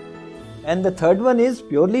forth. And the third one is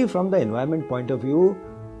purely from the environment point of view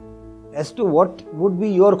as to what would be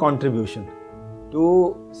your contribution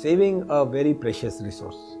to saving a very precious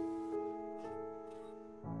resource.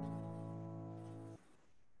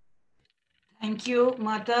 Thank you,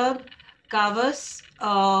 Mahtab. Kavas,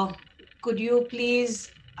 could you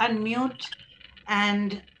please unmute?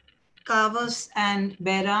 And Kavas and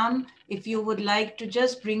Behram, if you would like to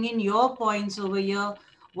just bring in your points over here,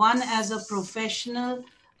 one as a professional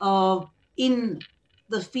in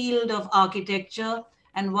the field of architecture,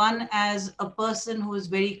 and one as a person who is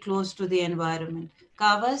very close to the environment.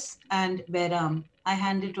 Kavas and Behram, I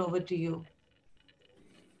hand it over to you.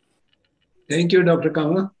 Thank you, Dr.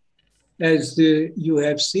 Cama. As you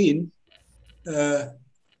have seen, the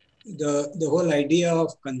whole idea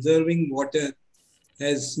of conserving water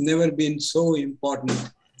has never been so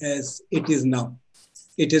important as it is now.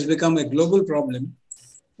 It has become a global problem,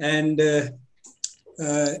 and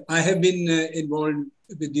I have been involved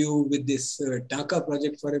with you with this Taka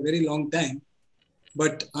project for a very long time,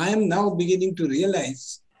 but I am now beginning to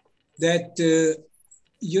realize that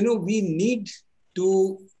we need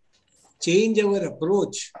to change our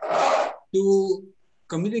approach to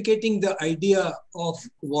communicating the idea of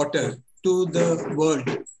water to the world.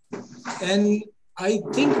 And I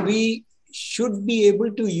think we should be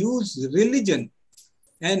able to use religion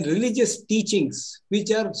and religious teachings, which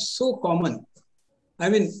are so common. I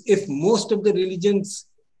mean, if most of the religions,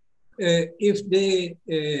 if they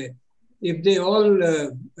all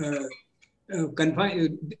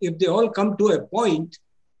come to a point,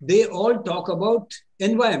 they all talk about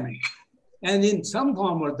environment. And in some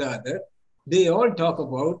form or the other, they all talk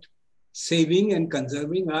about saving and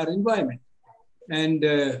conserving our environment. And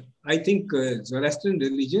I think Zoroastrian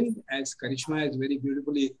religion, as Karishma has very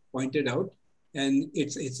beautifully pointed out, and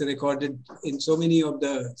it's recorded in so many of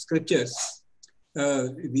the scriptures,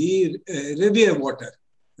 we revere water.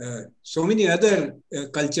 So many other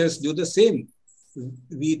cultures do the same.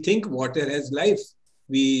 We think water has life.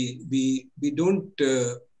 We don't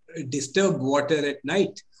disturb water at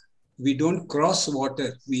night. We don't cross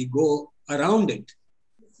water. We go around it.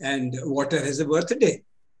 And water has a birthday.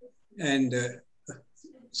 And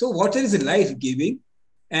so water is life-giving.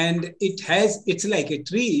 And it's like a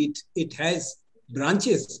tree. It has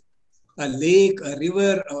branches. A lake, a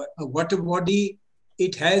river, a water body,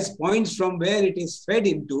 it has points from where it is fed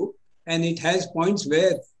into, and it has points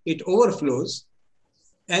where it overflows.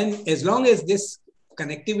 And as long as this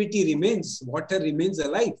connectivity remains, water remains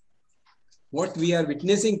alive. What we are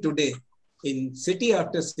witnessing today in city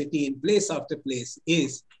after city, in place after place,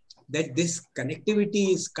 is that this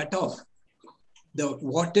connectivity is cut off. The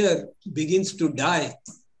water begins to die.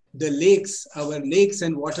 The lakes, our lakes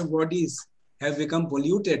and water bodies have become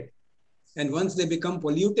polluted. And once they become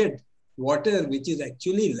polluted, water, which is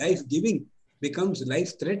actually life-giving, becomes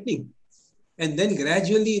life-threatening. And then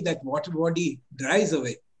gradually that water body dries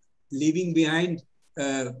away, leaving behind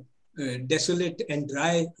desolate and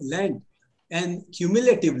dry land. And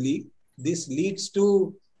cumulatively, this leads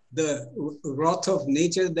to the wrath of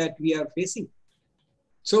nature that we are facing.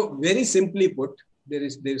 So very simply put, there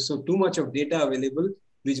is so too much of data available,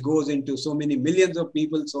 which goes into so many millions of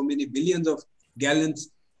people, so many billions of gallons.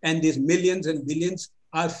 And these millions and billions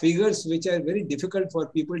are figures which are very difficult for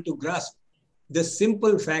people to grasp. The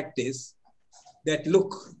simple fact is that,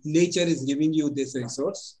 look, nature is giving you this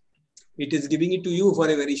resource. It is giving it to you for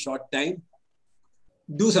a very short time.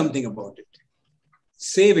 Do something about it.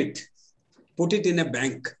 Save it. Put it in a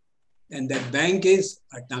bank. And that bank is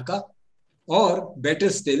a taka. Or better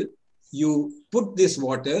still, you put this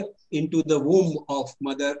water into the womb of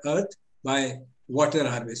Mother Earth by water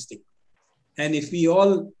harvesting. And if we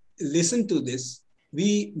all listen to this,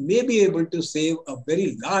 we may be able to save a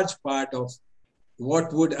very large part of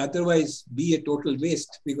what would otherwise be a total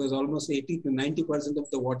waste, because almost 80 to 90% of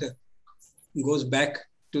the water goes back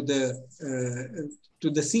to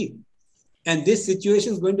the sea. And this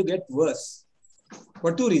situation is going to get worse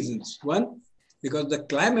for two reasons. One, because the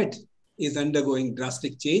climate is undergoing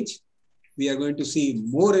drastic change. We are going to see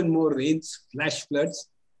more and more rains, flash floods.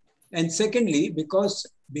 And secondly, because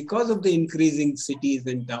of the increasing cities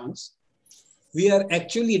and towns, we are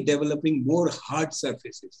actually developing more hard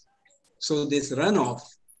surfaces. So this runoff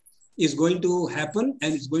is going to happen,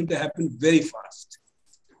 and it's going to happen very fast.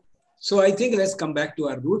 So I think let's come back to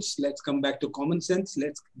our roots. Let's come back to common sense.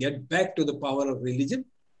 Let's get back to the power of religion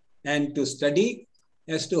and to study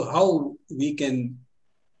as to how we can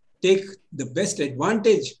take the best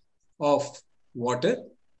advantage of water,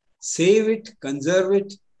 save it, conserve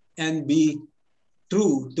it, and be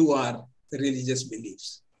true to our religious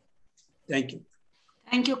beliefs. Thank you.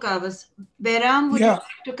 Thank you, Kavas. Behram, would you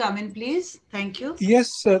like to come in, please? Thank you.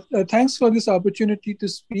 Yes, thanks for this opportunity to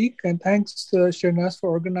speak, and thanks, Shernaz, for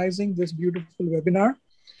organizing this beautiful webinar.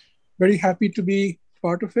 Very happy to be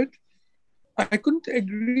part of it. I couldn't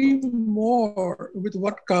agree more with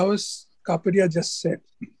what Kavas Kapadia just said.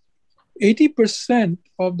 80%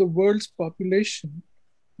 of the world's population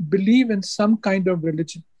believe in some kind of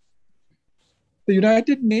religion. The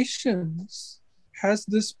United Nations has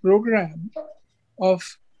this program of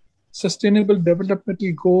sustainable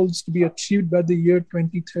developmental goals to be achieved by the year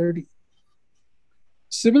 2030.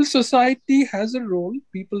 Civil society has a role,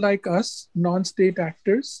 people like us, non-state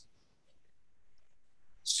actors.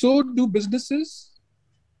 So do businesses,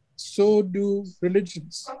 so do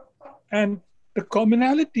religions. And the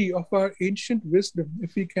commonality of our ancient wisdom,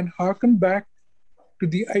 if we can hearken back to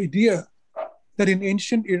the idea that in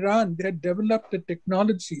ancient Iran, they had developed a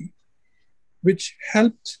technology which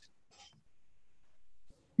helped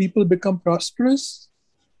people become prosperous.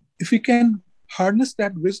 If we can harness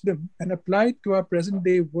that wisdom and apply it to our present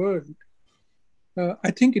day world,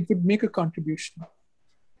 I think it would make a contribution.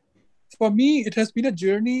 For me, it has been a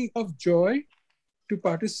journey of joy to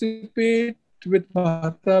participate with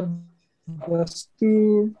Mahtab,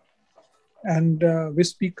 Dastur, and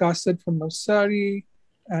Vispi Kasad from Navsari,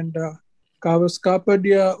 and Kavas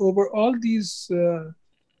Kapadia over all these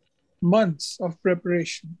months of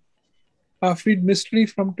preparation. Afreed Mistry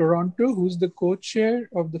from Toronto, who's the co-chair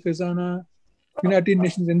of the Fizana United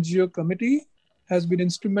Nations NGO Committee, has been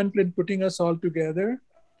instrumental in putting us all together.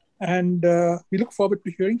 And we look forward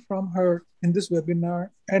to hearing from her in this webinar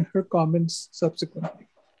and her comments subsequently.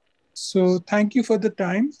 So thank you for the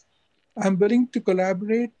time. I'm willing to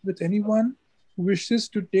collaborate with anyone who wishes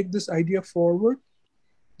to take this idea forward.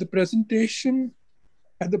 The presentation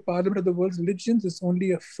at the Parliament of the World's Religions is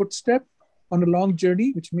only a footstep on a long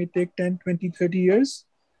journey, which may take 10, 20, 30 years.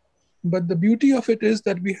 But the beauty of it is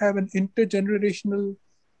that we have an intergenerational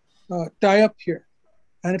tie-up here,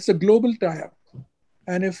 and it's a global tie-up.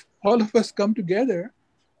 And if all of us come together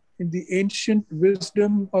in the ancient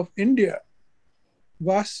wisdom of India,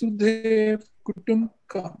 Vasudev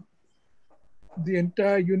Kutumbakam, the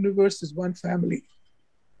entire universe is one family.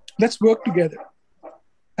 Let's work together.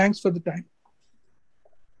 Thanks for the time.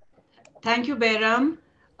 Thank you, Behram.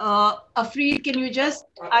 Afreed, can you just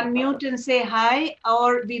unmute and say hi,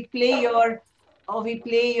 or we play your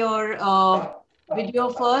video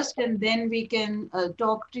first, and then we can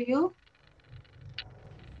talk to you.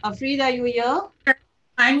 Afreed, are you here?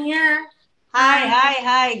 I'm here.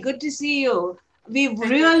 Hi. Good to see you. We've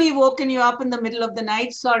really woken you up in the middle of the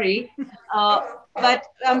night. Sorry. But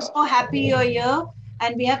I'm so happy you're here.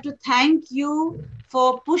 And we have to thank you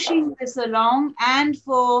for pushing this along and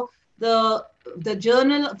for the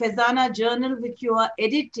journal, Fezana journal, which you are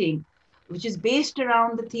editing, which is based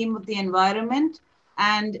around the theme of the environment.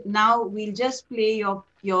 And now we'll just play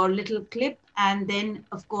your little clip. And then,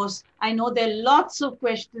 of course, I know there are lots of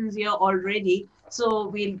questions here already. So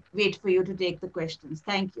we'll wait for you to take the questions.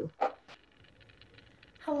 Thank you.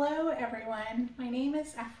 Hello, everyone. My name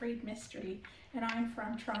is Afreed Mistry, and I'm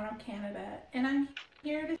from Toronto, Canada. And I'm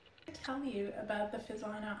here to tell you about the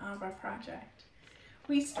Fezana Ava Project.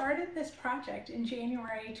 We started this project in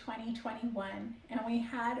January 2021, and we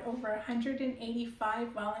had over 185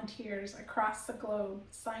 volunteers across the globe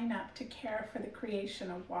sign up to care for the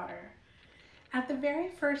creation of water. At the very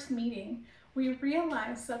first meeting, we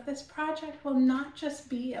realized that this project will not just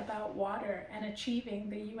be about water and achieving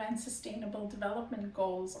the UN Sustainable Development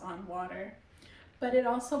Goals on water, but it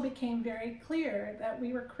also became very clear that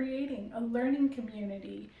we were creating a learning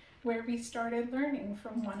community where we started learning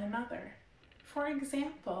from one another. For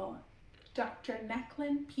example, Dr.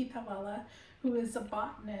 Neklin Pitawala, who is a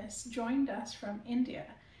botanist, joined us from India,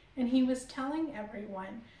 and he was telling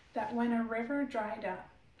everyone that when a river dried up,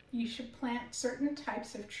 you should plant certain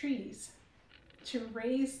types of trees to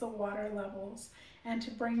raise the water levels and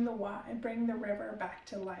to bring the river back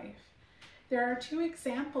to life. There are two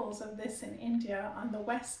examples of this in India on the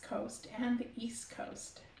west coast and the east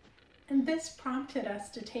coast. And this prompted us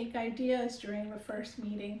to take ideas during the first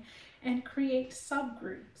meeting and create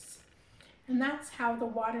subgroups. And that's how the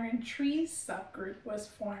Water and Trees subgroup was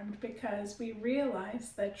formed, because we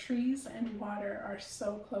realized that trees and water are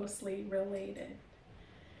so closely related.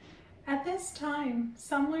 At this time,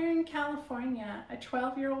 somewhere in California, a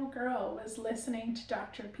 12-year-old girl was listening to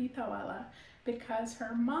Dr. Pitawala because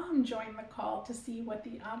her mom joined the call to see what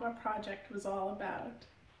the Ava Project was all about.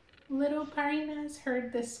 Little Parina's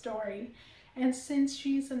heard this story, and since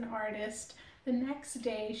she's an artist, the next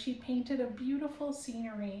day she painted a beautiful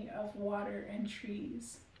scenery of water and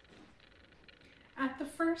trees. At the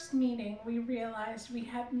first meeting, we realized we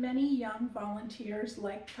had many young volunteers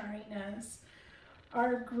like Parina's.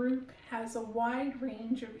 Our group has a wide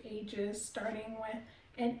range of ages, starting with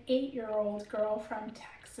an 8-year-old girl from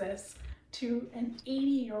Texas to an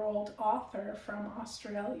 80-year-old author from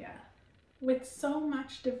Australia. With so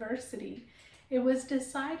much diversity, it was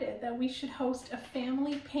decided that we should host a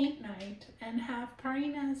family paint night and have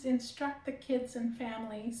Parinas instruct the kids and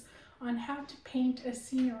families on how to paint a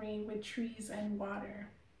scenery with trees and water.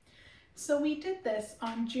 So we did this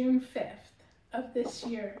on June 5th of this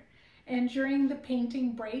year. And during the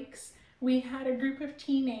painting breaks, we had a group of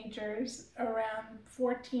teenagers, around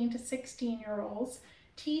 14 to 16-year-olds,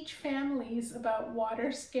 teach families about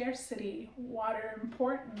water scarcity, water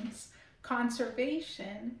importance,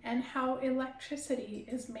 conservation, and how electricity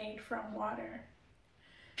is made from water.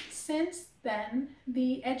 Since then,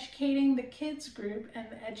 the Educating the Kids group and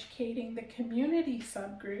the Educating the Community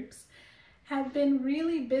subgroups have been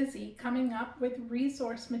really busy coming up with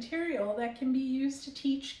resource material that can be used to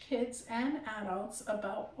teach kids and adults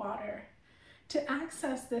about water. To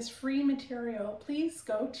access this free material, please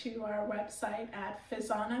go to our website at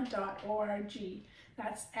fezana.org.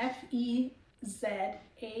 That's FEZANA.org.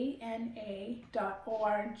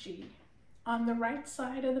 On the right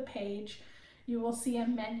side of the page, you will see a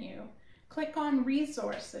menu. Click on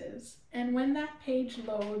Resources, and when that page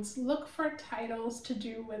loads, look for titles to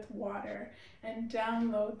do with water and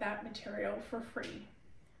download that material for free.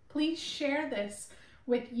 Please share this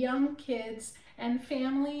with young kids and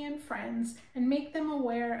family and friends and make them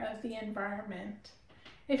aware of the environment.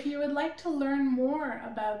 If you would like to learn more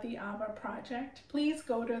about the Ava Project, please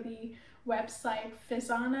go to the website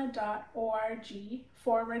fezana.org/the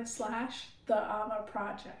Ava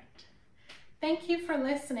Project. Thank you for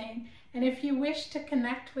listening, and if you wish to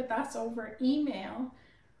connect with us over email,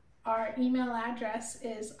 our email address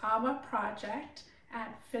is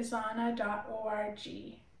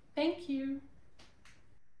avaproject@fezana.org. Thank you.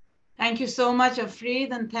 Thank you so much,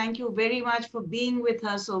 Afreed, and thank you very much for being with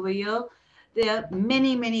us over here. There are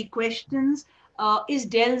many, many questions. Is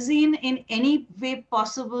Delzin in any way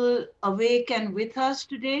possible awake and with us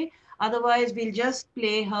today? Otherwise, we'll just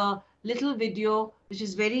play her little video, which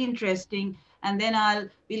is very interesting, and then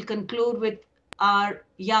we'll conclude with our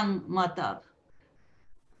young Mahtab.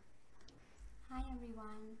 Hi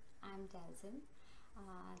everyone, I'm Delzin.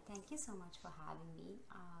 Thank you so much for having me.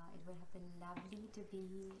 It would have been lovely to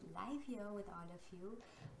be live here with all of you,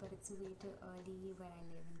 but it's way too early where I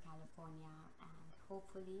live in California, and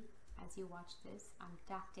hopefully as you watch this, I'm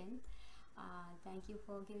tucked in. Thank you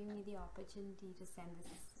for giving me the opportunity to send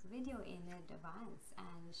this video in advance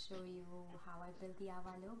and show you how I built the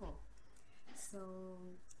Ava logo. So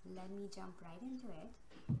let me jump right into it.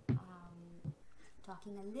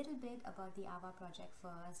 Talking a little bit about the Ava project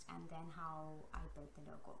first and then how I built the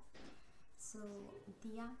logo. So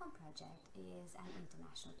the Ava project is an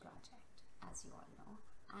international project, as you all know,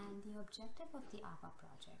 and the objective of the Ava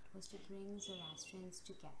project was to bring Zoroastrians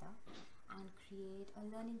together and create a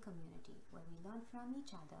learning community where we learn from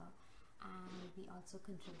each other and we also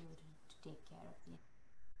contributed to take care of the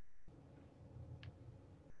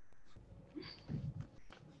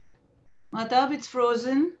Mahtab, it's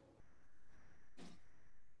frozen.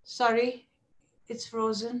 Sorry, it's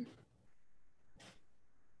frozen.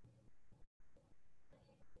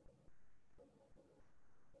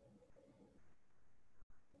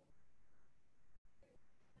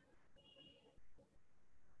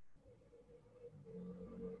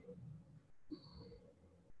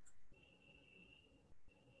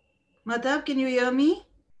 Mahtab, can you hear me?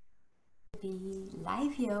 Be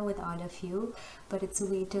live here with all of you, but it's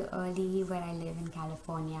way too early where I live in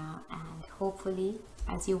California, and hopefully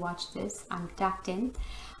as you watch this, I'm tucked in.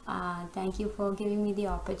 Thank you for giving me the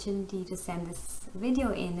opportunity to send this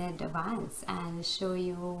video in advance and show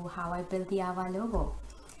you how I built the Ava logo.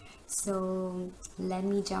 So let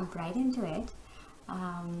me jump right into it.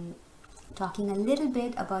 Talking a little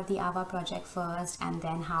bit about the Ava project first and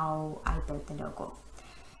then how I built the logo.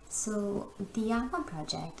 So the Ava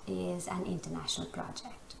project is an international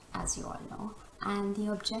project, as you all know, and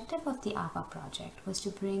the objective of the Ava project was to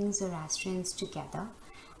bring Zoroastrians together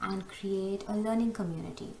and create a learning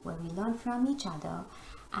community where we learn from each other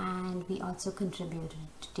and we also contributed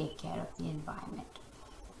to take care of the environment.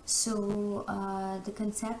 So the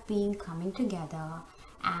concept being coming together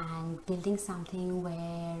and building something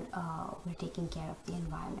where we're taking care of the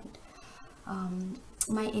environment.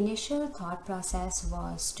 My initial thought process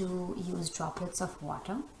was to use droplets of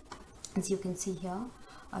water. As you can see here,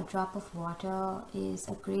 a drop of water is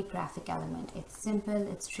a great graphic element. It's simple,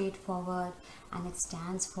 it's straightforward, and it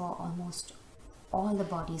stands for almost all the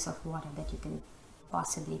bodies of water that you can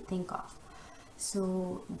possibly think of.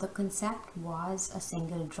 So the concept was a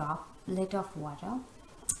single droplet of water,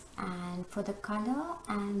 and for the color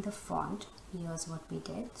and the font, here's what we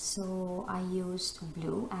did. So I used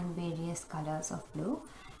blue and various colors of blue,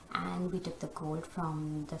 and we took the gold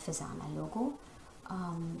from the Fizana logo.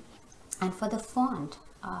 And for the font,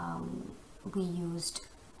 we used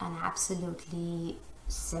an absolutely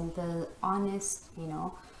simple, honest,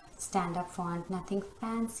 stand-up font, nothing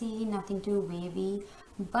fancy, nothing too wavy.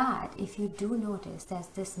 But if you do notice, there's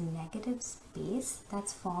this negative space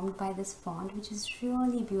that's formed by this font, which is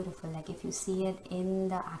really beautiful. Like if you see it in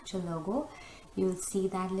the actual logo, you'll see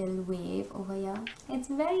that little wave over here. It's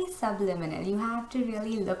very subliminal. You have to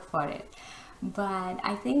really look for it. But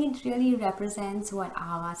I think it really represents what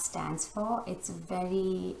Ava stands for. It's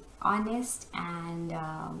very honest, and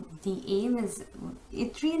the aim is,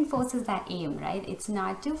 it reinforces that aim, right? It's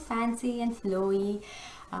not too fancy and flowy.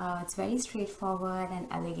 It's very straightforward and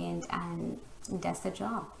elegant, and it does the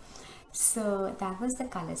job. So that was the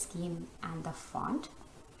color scheme and the font.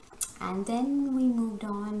 And then we moved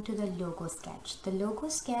on to the logo sketch. The logo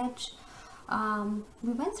sketch,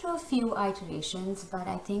 we went through a few iterations, but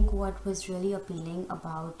I think what was really appealing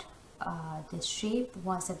about this shape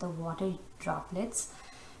was that the water droplets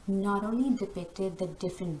not only depicted the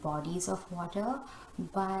different bodies of water,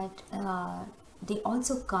 but they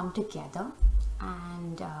also come together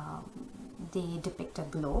and they depict a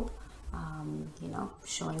globe,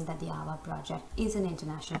 showing that the Ava project is an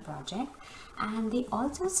international project. And they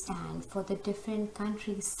also stand for the different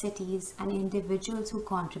countries, cities, and individuals who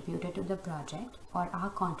contributed to the project or are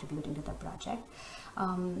contributing to the project.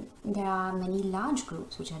 There are many large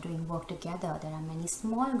groups which are doing work together. There are many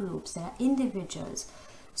small groups. There are individuals.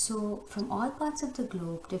 So from all parts of the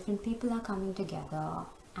globe, different people are coming together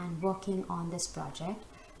and working on this project.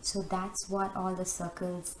 So that's what all the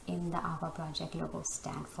circles in the Ava project logo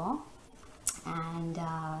stand for. and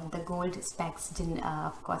the gold specks didn't,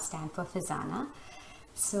 of course, stand for Fizana.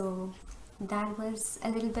 So that was a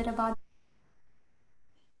little bit about.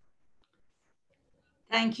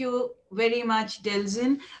 Thank you very much,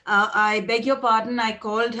 Delzin. I beg your pardon, I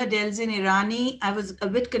called her Delzin Irani. I was a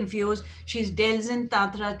bit confused. She's Delzin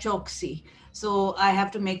Tatra Choksy. So I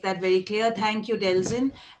have to make that very clear. Thank you,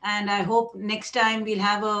 Delzin. And I hope next time we'll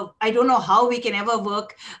have I don't know how we can ever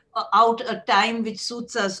work out a time which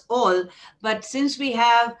suits us all. But since we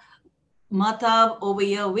have Mahtab over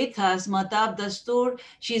here with us, Mahtab Dastur,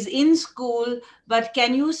 she's in school, but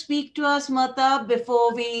can you speak to us, Mahtab,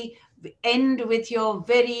 before we end with your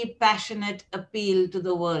very passionate appeal to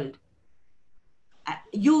the world?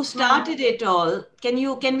 You started it all. Can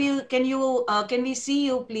we see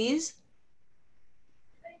you, please?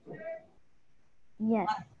 Yes.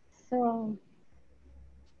 So,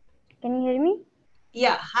 can you hear me?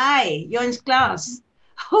 Yeah. Hi. You're in class.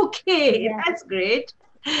 Okay, Yes. that's great.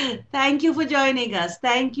 Thank you for joining us.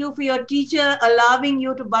 Thank you for your teacher allowing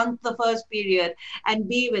you to bunk the first period and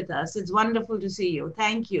be with us. It's wonderful to see you.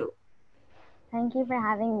 Thank you. Thank you for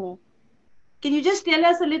having me. Can you just tell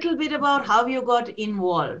us a little bit about how you got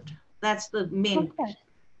involved? That's the main Of course.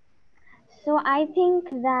 So I think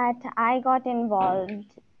that I got involved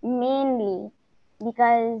mainly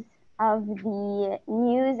because of the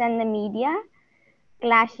news and the media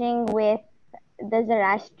clashing with the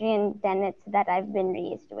Zoroastrian tenets that I've been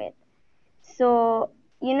raised with. So,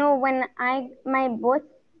 when both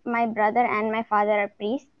my brother and my father are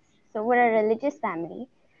priests, so we're a religious family,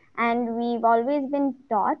 and we've always been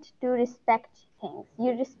taught to respect things.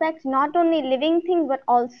 You respect not only living things, but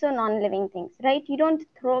also non-living things, right? You don't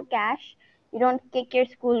throw cash, you don't kick your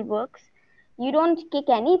school books, you don't kick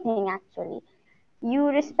anything actually. You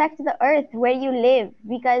respect the earth where you live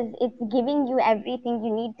because it's giving you everything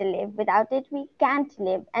you need to live. Without it, we can't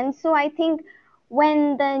live. And so I think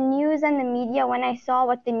when the news and the media, when I saw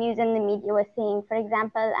what the news and the media was saying, for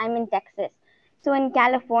example, I'm in Texas. So in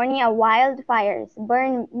California, wildfires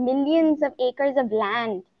burn millions of acres of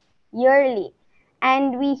land yearly.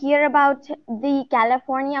 And we hear about the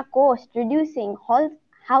California coast reducing,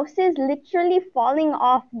 houses literally falling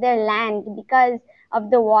off their land because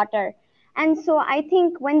of the water. And so I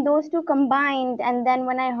think when those two combined, and then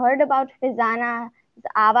when I heard about Fizana's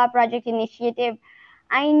Ava Project initiative,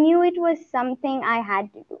 I knew it was something I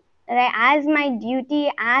had to do. Right? As my duty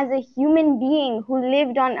as a human being who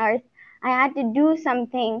lived on Earth, I had to do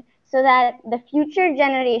something so that the future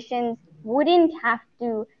generations wouldn't have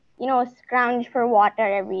to, scrounge for water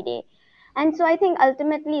every day. And so I think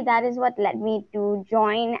ultimately that is what led me to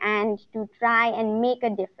join and to try and make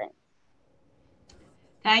a difference.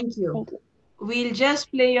 Thank you. Thank you. We'll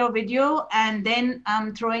just play your video and then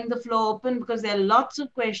I'm throwing the floor open because there are lots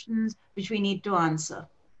of questions which we need to answer.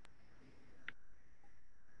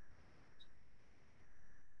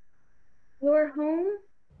 Your home,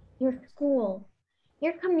 your school,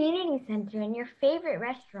 your community center, and your favorite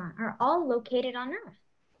restaurant are all located on Earth.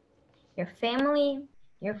 Your family,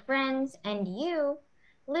 your friends, and you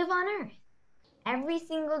live on Earth. Every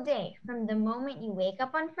single day, from the moment you wake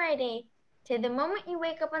up on Friday to the moment you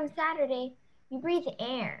wake up on Saturday, you breathe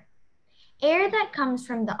air. Air that comes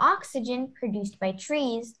from the oxygen produced by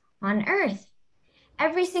trees on Earth.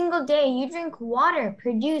 Every single day, you drink water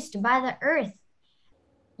produced by the Earth.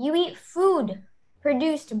 You eat food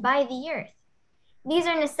produced by the Earth. These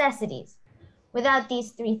are necessities. Without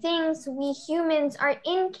these three things, we humans are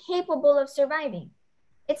incapable of surviving.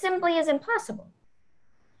 It simply is impossible.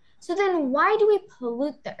 So then why do we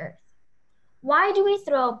pollute the Earth? Why do we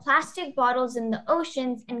throw plastic bottles in the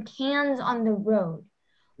oceans and cans on the road?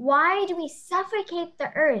 Why do we suffocate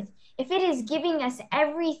the Earth if it is giving us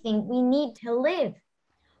everything we need to live?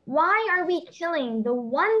 Why are we killing the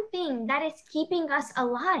one thing that is keeping us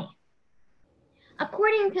alive?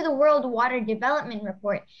 According to the World Water Development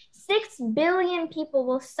Report, 6 billion people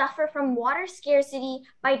will suffer from water scarcity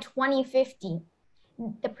by 2050.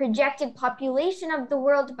 The projected population of the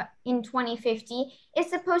world in 2050 is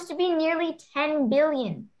supposed to be nearly 10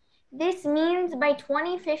 billion. This means by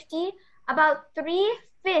 2050, about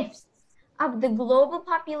 3/5 of the global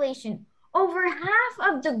population, over half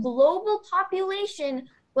of the global population,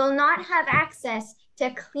 will not have access to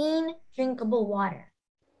clean, drinkable water.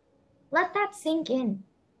 Let that sink in.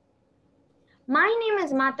 My name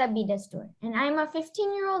is Mahtab Dastur, and I'm a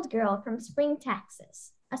 15-year-old girl from Spring,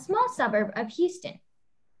 Texas, a small suburb of Houston.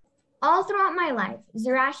 All throughout my life,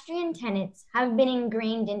 Zoroastrian tenets have been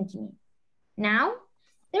ingrained into me. Now,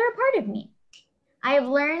 they're a part of me. I have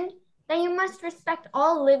learned that you must respect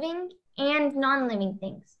all living and non-living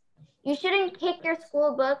things. You shouldn't kick your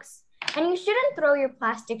school books, And you shouldn't throw your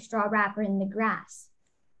plastic straw wrapper in the grass.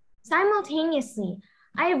 Simultaneously,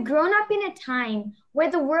 I have grown up in a time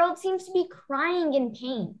where the world seems to be crying in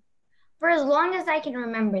pain. For as long as I can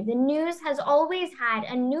remember, the news has always had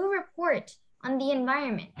a new report on the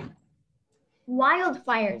environment.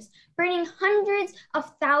 Wildfires burning hundreds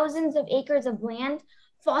of thousands of acres of land,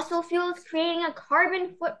 fossil fuels creating a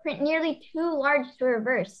carbon footprint nearly too large to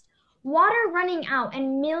reverse, water running out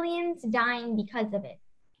and millions dying because of it.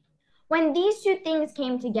 When these two things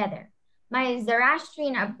came together, my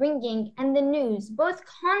Zoroastrian upbringing and the news both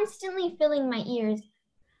constantly filling my ears,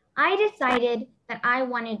 I decided that I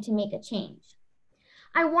wanted to make a change.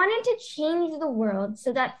 I wanted to change the world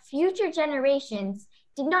so that future generations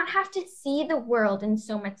did not have to see the world in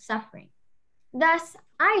so much suffering. Thus,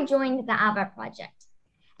 I joined the Ava Project,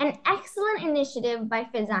 an excellent initiative by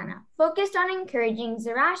Fizana focused on encouraging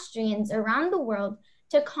Zoroastrians around the world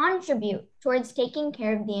to contribute towards taking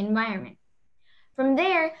care of the environment. From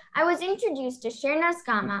there, I was introduced to Shernaz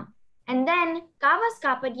Cama, and then Kavas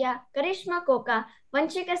Kapadia, Karishma Koka,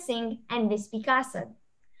 Vanshika Singh, and Vispi Kasad.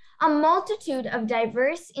 A multitude of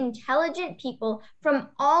diverse, intelligent people from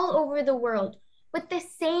all over the world with the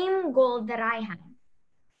same goal that I had,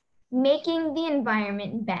 making the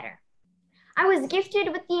environment better. I was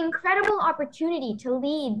gifted with the incredible opportunity to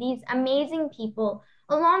lead these amazing people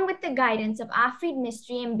along with the guidance of Afreed,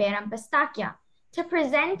 Mistry, and Pastakya to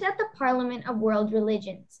present at the Parliament of World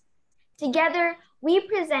Religions. Together, we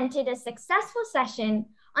presented a successful session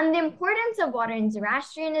on the importance of water in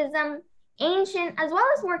Zoroastrianism, ancient as well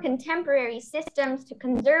as more contemporary systems to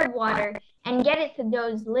conserve water and get it to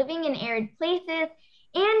those living in arid places,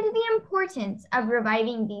 and the importance of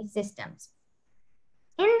reviving these systems.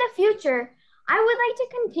 In the future, I would like to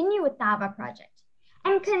continue with the Ava Project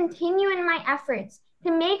and continue in my efforts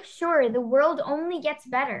to make sure the world only gets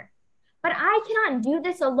better. But I cannot do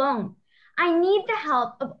this alone. I need the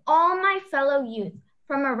help of all my fellow youth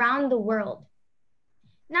from around the world.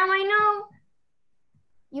 Now I know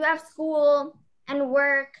you have school and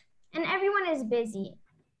work and everyone is busy.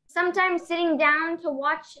 Sometimes sitting down to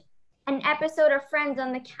watch an episode of Friends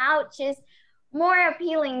on the couch is more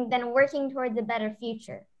appealing than working towards a better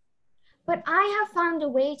future. But I have found a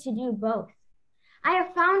way to do both. I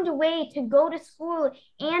have found a way to go to school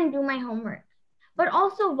and do my homework, but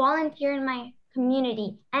also volunteer in my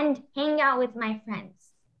community and hang out with my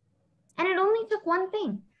friends. And it only took one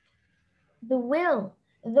thing: the will,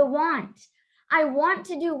 the want. I want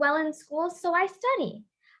to do well in school, so I study.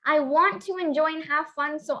 I want to enjoy and have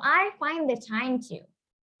fun, so I find the time to.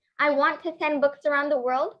 I want to send books around the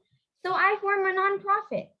world, so I form a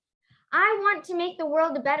nonprofit. I want to make the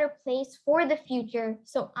world a better place for the future,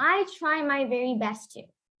 so I try my very best to.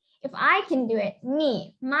 If I can do it,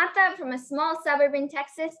 me, Mahtab from a small suburb in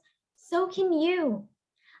Texas, so can you.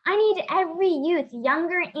 I need every youth,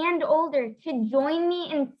 younger and older, to join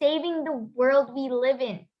me in saving the world we live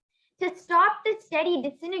in, to stop the steady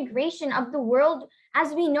disintegration of the world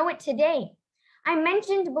as we know it today. I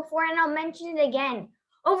mentioned before, and I'll mention it again,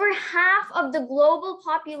 over half of the global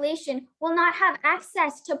population will not have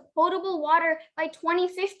access to potable water by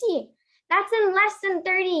 2050. That's in less than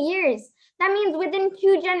 30 years. That means within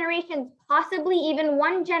 2 generations, possibly even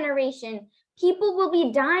 1 generation, people will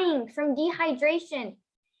be dying from dehydration.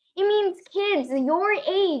 It means kids your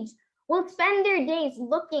age will spend their days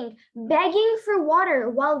looking, begging for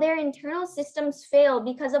water while their internal systems fail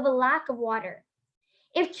because of a lack of water.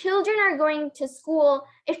 If children are going to school,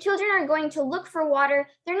 if children are going to look for water,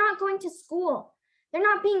 they're not going to school. They're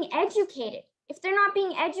not being educated. If they're not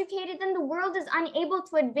being educated, then the world is unable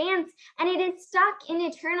to advance and it is stuck in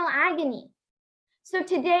eternal agony. So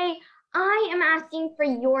today, I am asking for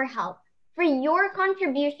your help, for your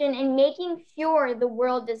contribution in making sure the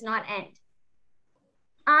world does not end.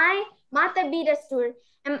 I, Mahtab Dastur,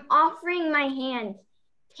 am offering my hand.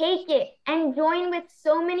 Take it and join with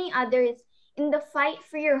so many others in the fight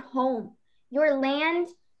for your home, your land,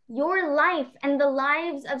 your life, and the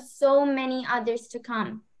lives of so many others to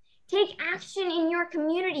come. Take action in your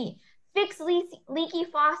community. Fix leaky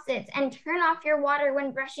faucets and turn off your water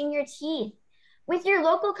when brushing your teeth. With your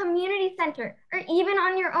local community center, or even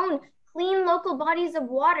on your own, clean local bodies of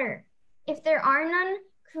water. If there are none,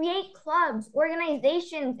 create clubs,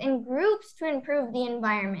 organizations, and groups to improve the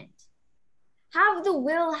environment. Have the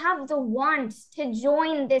will, have the want to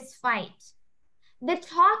join this fight. The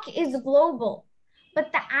talk is global,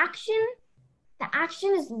 but the action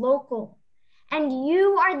is local, and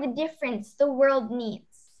you are the difference the world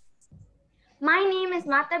needs. My name is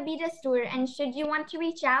Mahtab Dastur, and should you want to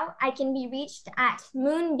reach out, I can be reached at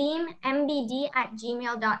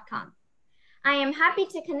moonbeammbd@gmail.com. I am happy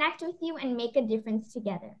to connect with you and make a difference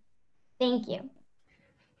together. Thank you.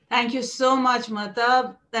 Thank you so much,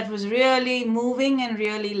 Mahtab. That was really moving and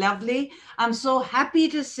really lovely. I'm so happy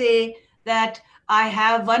to say that I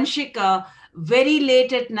have Vanshika very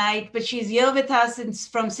late at night, but she's here with us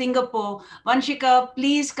from Singapore. Vanshika,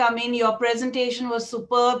 please come in. Your presentation was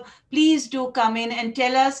superb. Please do come in and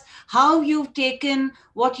tell us how you've taken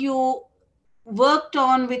what you worked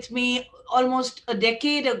on with me almost a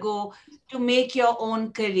decade ago to make your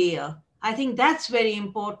own career. I think that's very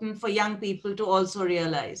important for young people to also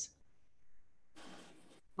realize.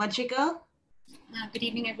 Vanshika? Good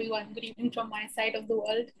evening, everyone. Good evening from my side of the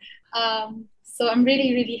world. So I'm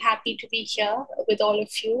really, really happy to be here with all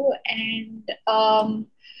of you. And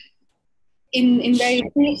in very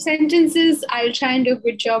brief sentences, I'll try and do a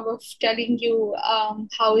good job of telling you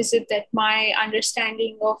how is it that my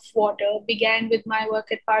understanding of water began with my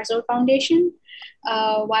work at Parzor Foundation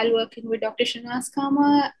while working with Dr. Shernaz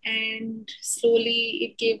Cama, and slowly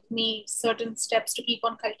it gave me certain steps to keep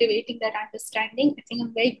on cultivating that understanding. I think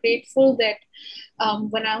I'm very grateful that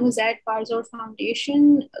when I was at Parzor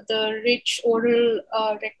Foundation, the rich oral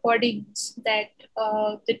recordings that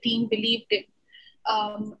the team believed in,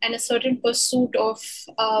 and a certain pursuit of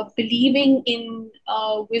believing in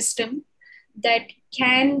wisdom that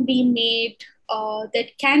can be made,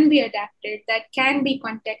 that can be adapted, that can be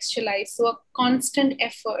contextualized. So a constant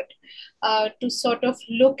effort to sort of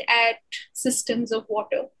look at systems of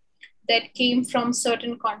water that came from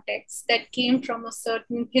certain contexts, that came from a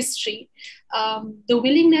certain history, the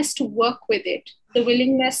willingness to work with it, the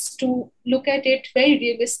willingness to look at it very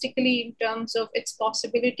realistically in terms of its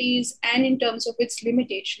possibilities and in terms of its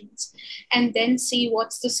limitations, and then see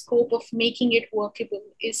what's the scope of making it workable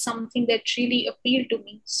is something that really appealed to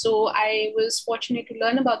me. So I was fortunate to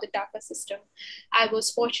learn about the Taka system. I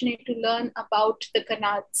was fortunate to learn about the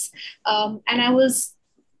Kanads. And I was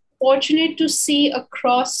fortunate to see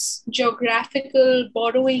across geographical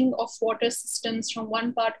borrowing of water systems from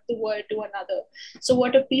one part of the world to another. So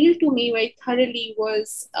what appealed to me very thoroughly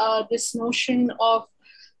was this notion of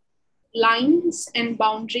lines and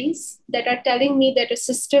boundaries that are telling me that a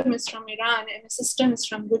system is from Iran and a system is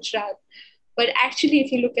from Gujarat. But actually,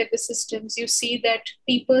 if you look at the systems, you see that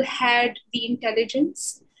people had the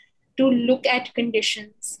intelligence to look at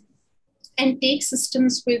conditions and take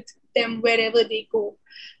systems with them wherever they go.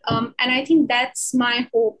 And I think that's my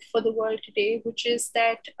hope for the world today, which is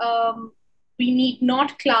that we need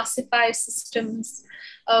not classify systems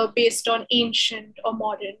based on ancient or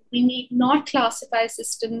modern. We need not classify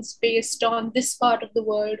systems based on this part of the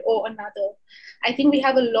world or another. I think we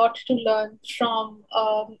have a lot to learn from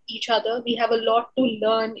each other. We have a lot to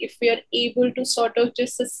learn if we are able to sort of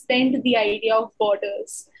just suspend the idea of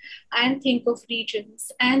borders and think of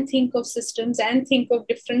regions and think of systems and think of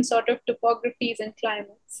different sort of topographies and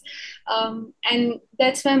climates. And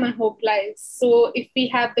that's where my hope lies. So if we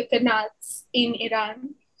have the Kanads in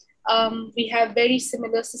Iran, we have very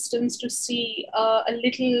similar systems to see a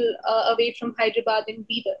little away from Hyderabad in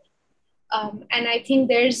Bidar. And I think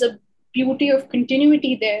there's a beauty of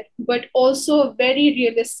continuity there, but also a very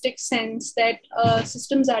realistic sense that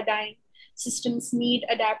systems are dying. Systems need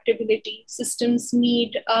adaptability. Systems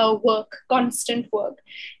need work, constant work.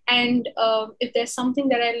 And if there's something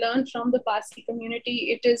that I learned from the Parsi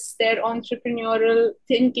community, it is their entrepreneurial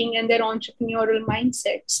thinking and their entrepreneurial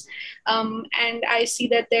mindsets. And I see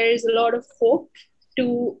that there is a lot of hope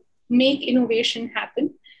to make innovation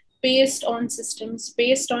happen based on systems,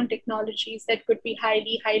 based on technologies that could be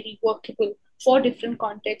highly, highly workable for different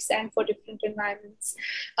contexts and for different environments.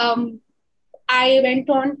 I went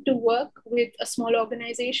on to work with a small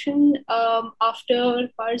organization after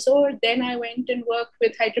Parzor. Then I went and worked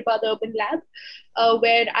with Hyderabad Urban Lab,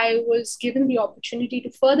 where I was given the opportunity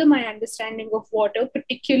to further my understanding of water,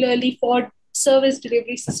 particularly for service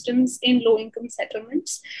delivery systems in low-income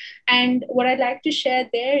settlements. And what I'd like to share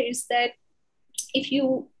there is that if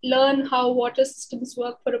you learn how water systems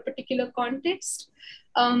work for a particular context,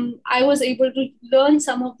 I was able to learn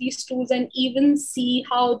some of these tools and even see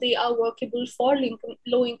how they are workable for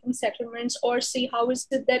low-income settlements, or see how is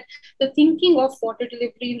it that the thinking of water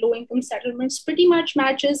delivery in low-income settlements pretty much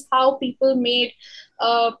matches how people made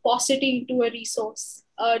paucity into a resource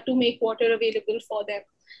to make water available for them.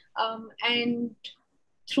 And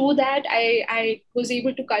through that, I was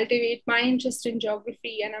able to cultivate my interest in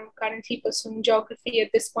geography, and I'm currently pursuing geography at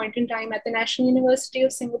this point in time at the National University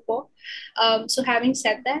of Singapore. So having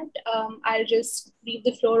said that, I'll just leave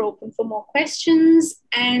the floor open for more questions,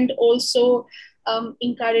 and also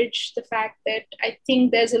encourage the fact that I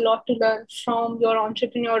think there's a lot to learn from your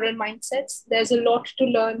entrepreneurial mindsets. There's a lot to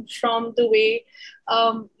learn from the way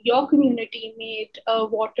your community made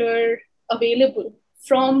water available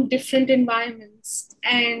from different environments.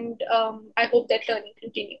 And I hope that learning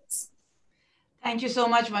continues. Thank you so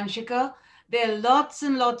much, Vanshika. There are lots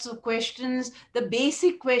and lots of questions. The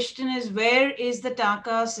basic question is, where is the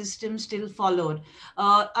Taka system still followed?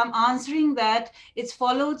 I'm answering that. It's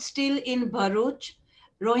followed still in Bharuch.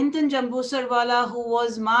 Rohinton Jambusarwala, who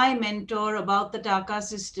was my mentor about the Taka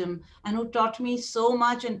system and who taught me so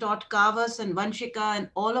much and taught Kavas and Vanshika and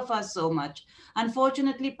all of us so much,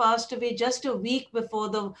 unfortunately passed away just a week before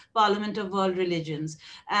the Parliament of World Religions.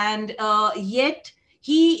 And yet,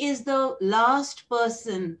 he is the last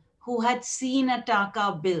person who had seen a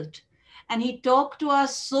Taka built. And he talked to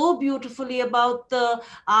us so beautifully about the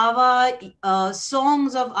Ava,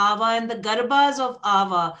 songs of Ava and the Garbas of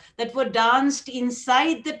Ava that were danced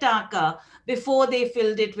inside the Taka before they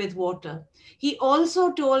filled it with water. He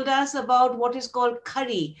also told us about what is called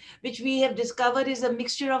curry, which we have discovered is a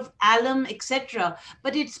mixture of alum, etc.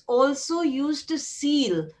 But it's also used to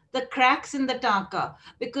seal the cracks in the Taka,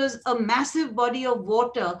 because a massive body of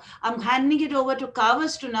water, I'm handing it over to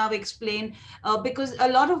Kavas to now explain, because a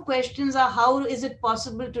lot of questions are, how is it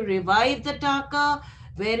possible to revive the Taka?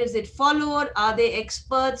 Where is it followed? Are they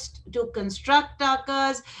experts to construct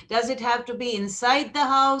takas? Does it have to be inside the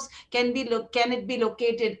house? Can it be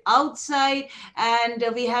located outside? And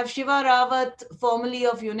we have Shiva Rawat, formerly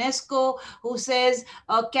of UNESCO, who says,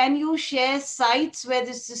 can you share sites where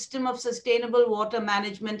the system of sustainable water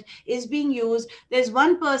management is being used? There's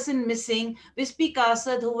one person missing, Vispi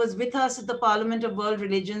Kasad, who was with us at the Parliament of World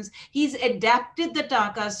Religions. He's adapted the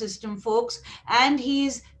Taka system, folks, and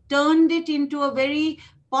he's turned it into a very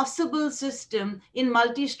possible system in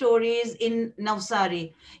multi-stories in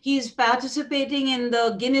Navsari. He's participating in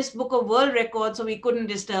the Guinness Book of World Records, so we couldn't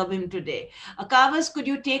disturb him today. Kavas, could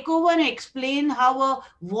you take over and explain how a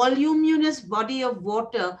voluminous body of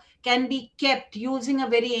water can be kept using a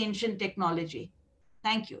very ancient technology?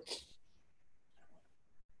 Thank you.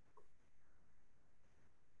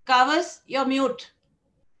 Kavas, you're mute.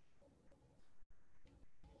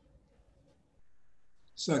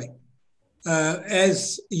 Sorry.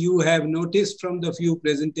 As you have noticed from the few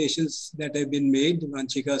presentations that have been made,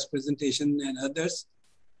 Vanshika's presentation and others,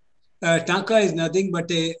 Taka is nothing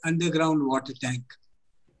but an underground water tank.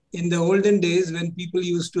 In the olden days, when people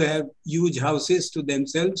used to have huge houses to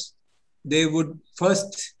themselves, they would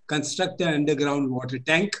first construct an underground water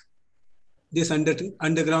tank. This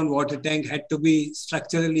underground water tank had to be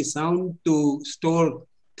structurally sound to store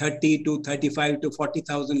 30 to 35 to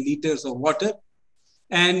 40,000 liters of water.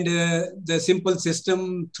 And the simple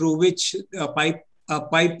system through which a pipe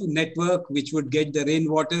network which would get the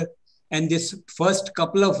rainwater, and this first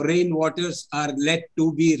couple of rainwaters are let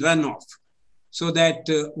to be runoff, so that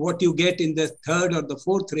what you get in the third or the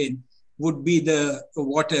fourth rain would be the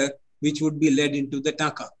water which would be led into the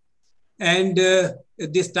Taka. And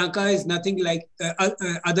this Taka is nothing like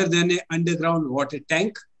other than an underground water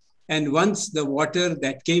tank. And once the water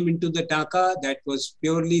that came into the Taka, that was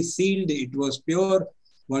purely sealed, it was pure.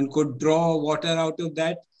 One could draw water out of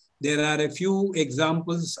that. There are a few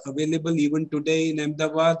examples available even today in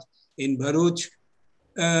Ahmedabad, in Bharuch.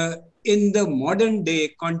 In the modern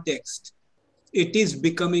day context, it is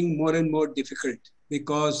becoming more and more difficult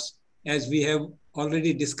because, as we have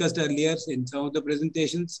already discussed earlier in some of the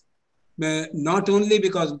presentations, not only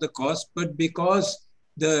because of the cost, but because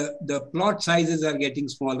the plot sizes are getting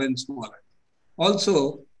smaller and smaller.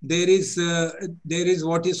 Also, there is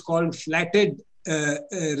what is called flatted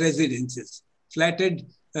residences, flatted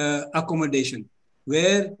accommodation,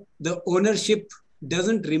 where the ownership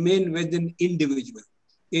doesn't remain with an individual.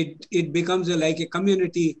 It becomes like a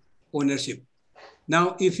community ownership.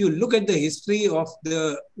 Now, if you look at the history of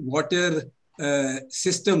the water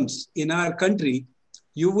systems in our country,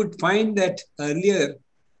 you would find that earlier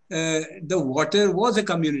the water was a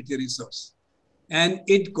community resource, and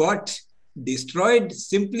it got destroyed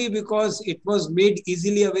simply because it was made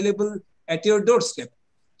easily available at your doorstep.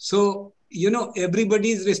 So,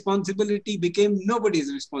 everybody's responsibility became nobody's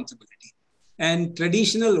responsibility. And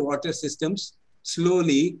traditional water systems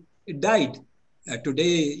slowly died.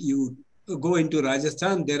 Today, you go into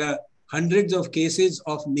Rajasthan, there are hundreds of cases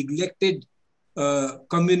of neglected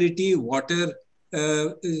community water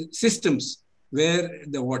systems where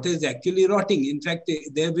the water is actually rotting. In fact,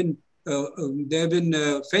 they have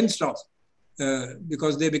been fenced off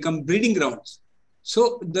because they become breeding grounds.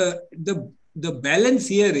 So the balance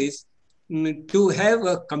here is to have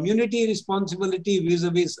a community responsibility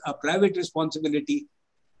vis-a-vis a private responsibility.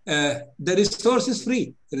 The resource is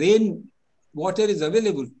free. Rain water is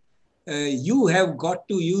available. You have got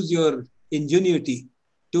to use your ingenuity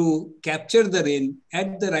to capture the rain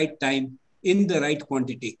at the right time in the right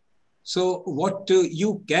quantity. So what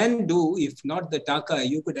you can do, if not the taka,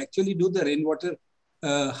 you could actually do the rainwater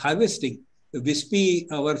harvesting.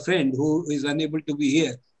 Vispi, our friend who is unable to be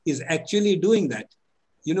here, is actually doing that.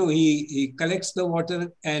 You know, he collects the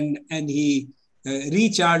water and he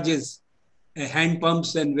recharges hand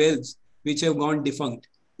pumps and wells which have gone defunct.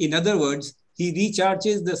 In other words, he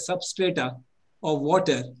recharges the substrata of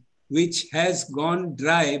water which has gone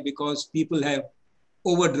dry because people have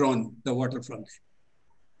overdrawn the water from there.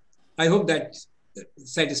 I hope that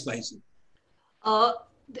satisfies you.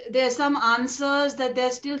 There are some answers that there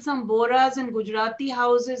are still some Boras and Gujarati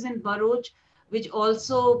houses in Bharuch, which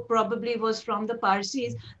also probably was from the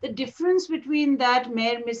Parsis. The difference between that,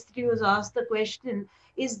 Mayor Mistry was asked the question,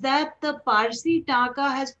 is that the Parsi Taka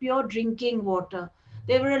has pure drinking water.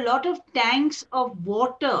 There were a lot of tanks of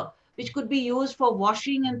water which could be used for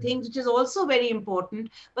washing and things, which is also very important.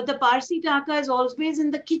 But the Parsi Taka is always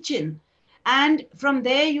in the kitchen. And from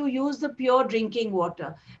there, you use the pure drinking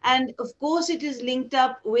water. And of course, it is linked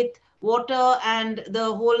up with water and the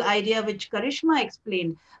whole idea which Karishma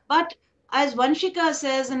explained. But as Vanshika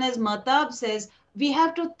says and as Mahtab says, we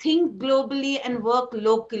have to think globally and work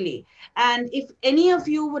locally. And if any of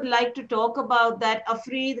you would like to talk about that,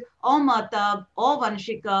 Afreed or Mahtab or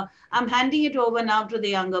Vanshika, I'm handing it over now to the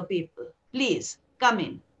younger people. Please come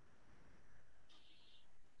in.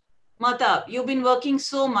 Mahtab, you've been working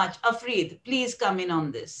so much. Afreed, please come in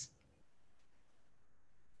on this.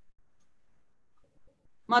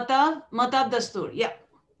 Mahtab Dastur, yeah.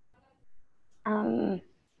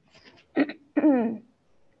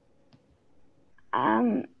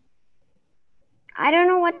 I don't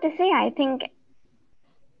know what to say. I think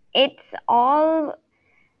it's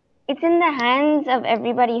in the hands of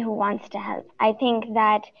everybody who wants to help. I think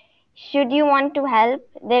that should you want to help,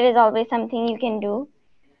 there is always something you can do.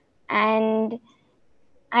 And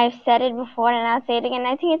I've said it before and I'll say it again.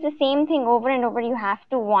 I think it's the same thing over and over. You have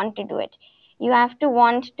to want to do it. You have to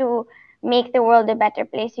want to make the world a better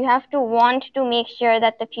place. You have to want to make sure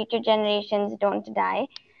that the future generations don't die.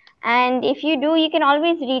 And if you do, you can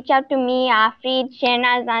always reach out to me, Afreed,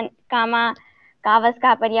 Shernaz, and Cama, Kavas,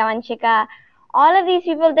 Kapadia, Vanshika. All of these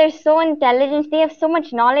people, they're so intelligent. They have so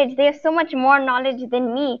much knowledge. They have so much more knowledge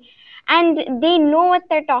than me. And they know what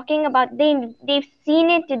they're talking about. They've seen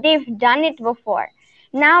it. They've done it before.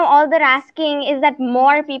 Now all they're asking is that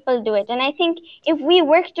more people do it. And I think if we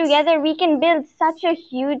work together, we can build such a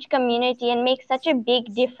huge community and make such a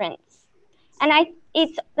big difference. And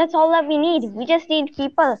that's all that we need. We just need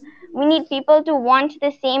people. We need people to want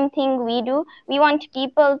the same thing we do. We want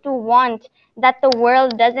people to want that the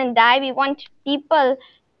world doesn't die. We want people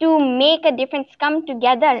to make a difference, come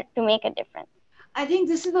together to make a difference. I think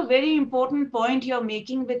this is a very important point you're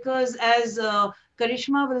making because as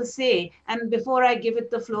Karishma will say, and before I give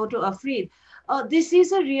it the floor to Afreed, this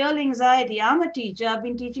is a real anxiety. I'm a teacher. I've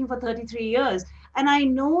been teaching for 33 years. And I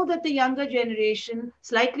know that the younger generation,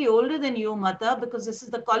 slightly older than you, Mata, because this is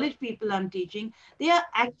the college people I'm teaching, they are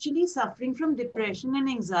actually suffering from depression and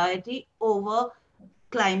anxiety over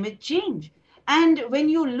climate change. And when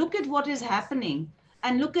you look at what is happening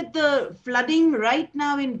and look at the flooding right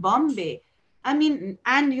now in Bombay, I mean,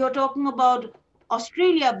 and you're talking about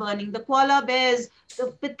Australia burning, the koala bears, the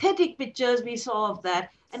pathetic pictures we saw of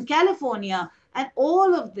that, and California, and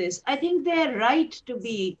all of this, I think they're right to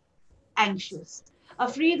be anxious.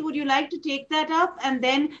 Afreed, would you like to take that up? And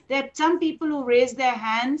then there are some people who raise their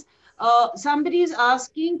hands. Somebody is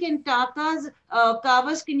asking, can takas,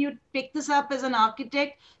 Kavas, can you pick this up as an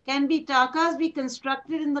architect? Can takas be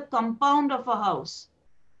constructed in the compound of a house?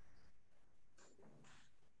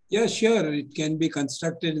 Yeah, sure. It can be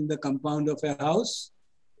constructed in the compound of a house.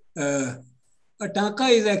 A taka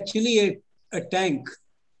is actually a tank.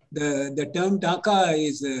 The term taka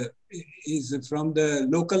is from the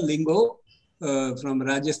local lingo from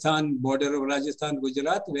Rajasthan, border of Rajasthan,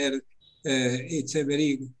 Gujarat, where it's a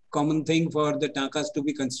very common thing for the takas to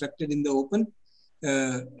be constructed in the open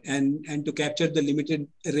and to capture the limited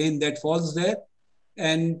rain that falls there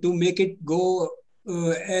and to make it go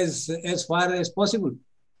as far as possible.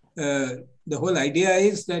 The whole idea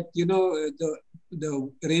is that, you know,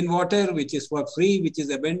 the rainwater, which is for free, which is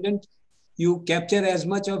abundant, you capture as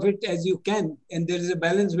much of it as you can. And there is a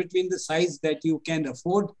balance between the size that you can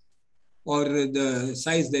afford or the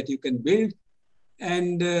size that you can build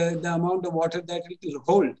and the amount of water that it will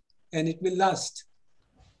hold and it will last.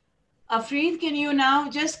 Afreed, can you now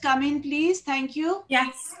just come in, please? Thank you.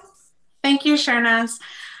 Yes. Thank you, Shernaz.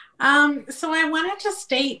 So I wanted to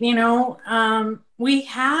state, you know, we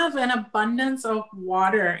have an abundance of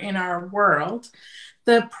water in our world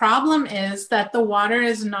The problem is that the water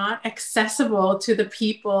is not accessible to the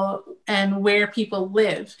people and where people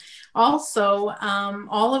live. Also,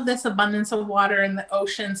 all of this abundance of water in the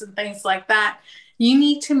oceans and things like that, you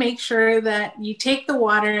need to make sure that you take the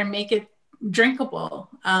water and make it drinkable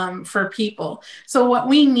for people. So what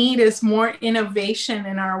we need is more innovation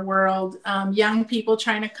in our world, young people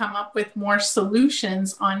trying to come up with more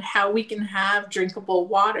solutions on how we can have drinkable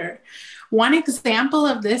water. One example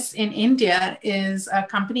of this in India is a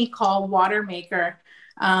company called Water Maker.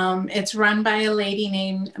 It's run by a lady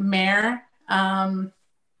named Mare,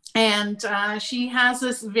 and she has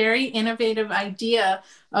this very innovative idea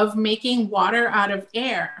of making water out of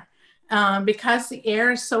air. Because the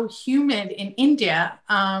air is so humid in India,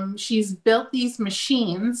 she's built these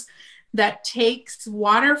machines that takes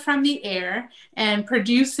water from the air and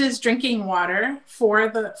produces drinking water for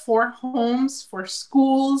homes, for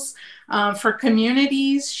schools, for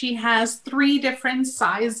communities. She has 3 different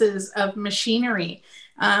sizes of machinery,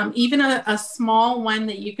 even a small one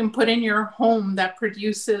that you can put in your home that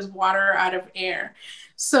produces water out of air.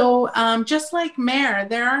 So just like Mare,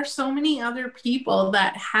 there are so many other people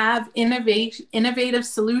that have innovative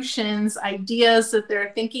solutions, ideas that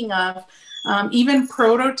they're thinking of, even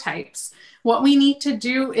prototypes. What we need to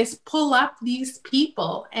do is pull up these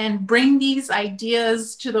people and bring these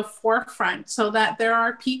ideas to the forefront so that there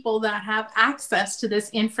are people that have access to this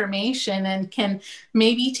information and can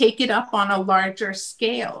maybe take it up on a larger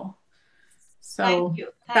scale. So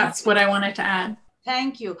that's what I wanted to add.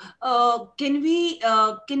 Thank you. Can we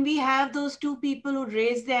have those 2 people who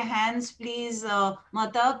raised their hands, please?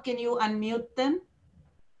 Mahtab, can you unmute them?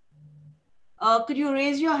 Could you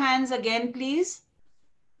raise your hands again, please?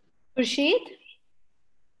 Khurshid?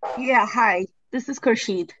 Yeah, hi. This is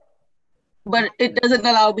Khurshid. But it doesn't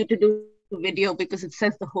allow me to do video because it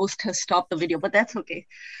says the host has stopped the video, but that's okay.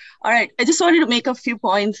 All right. I just wanted to make a few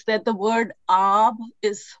points that the word ab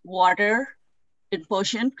is water in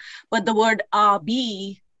Persian, but the word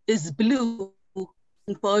abi is blue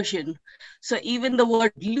in Persian. So even the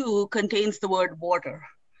word blue contains the word water.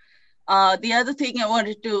 The other thing I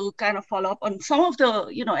wanted to kind of follow up on some of the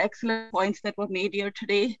excellent points that were made here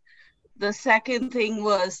today. The second thing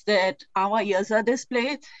was that our Yazad is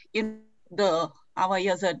played in the our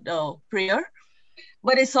Yazad prayer,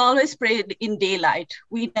 but it's always prayed in daylight.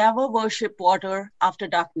 We never worship water after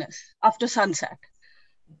darkness, after sunset.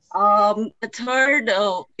 The third,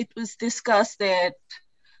 it was discussed that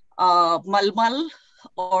malmal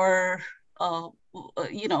or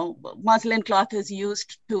muslin cloth is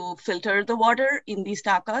used to filter the water in these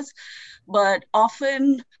takas, but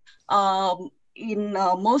often in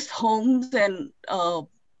most homes and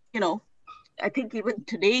I think even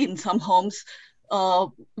today in some homes,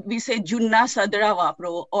 we say junna sadra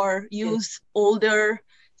vapro or use older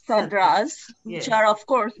sadras, which are of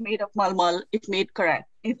course made of malmal if made correct,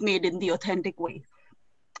 if made in the authentic way.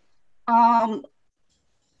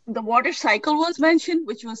 The water cycle was mentioned,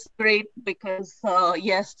 which was great because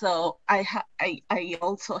yes, I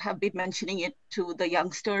also have been mentioning it to the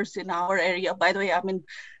youngsters in our area. By the way, I'm in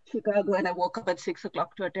Chicago and I woke up at 6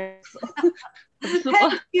 o'clock to attend. So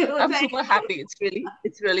I'm super happy.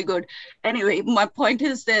 It's really good. Anyway, my point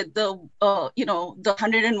is that the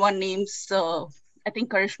 101 names. I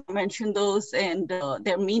think Karishma mentioned those and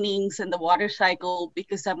their meanings and the water cycle,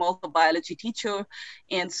 because I'm also a biology teacher.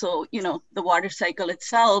 And so, the water cycle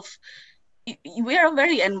itself, we are a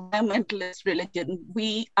very environmentalist religion.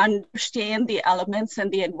 We understand the elements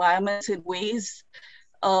and the environments in ways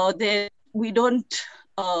that we don't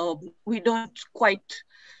quite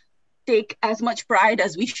take as much pride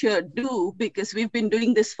as we should do, because we've been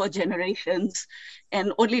doing this for generations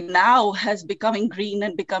and only now has becoming green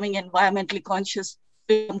and becoming environmentally conscious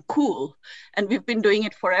become cool. And we've been doing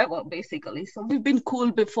it forever, basically. So we've been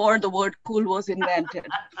cool before the word cool was invented.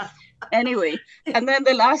 Anyway, and then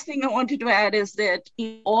the last thing I wanted to add is that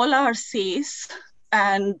in all our says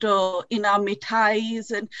and in our mithais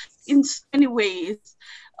and in so many ways,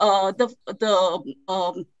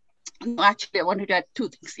 actually, I wanted to add 2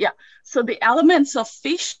 things. Yeah. So the elements of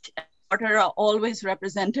fish and water are always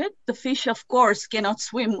represented. The fish, of course, cannot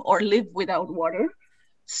swim or live without water.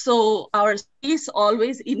 So our space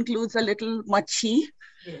always includes a little machi.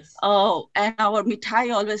 Yes. And our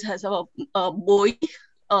mithai always has a boy,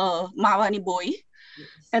 mawani boy. Yes.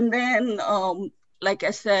 And then, like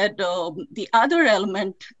I said, the other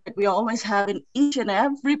element that we always have in each and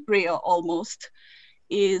every prayer almost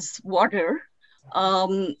is water.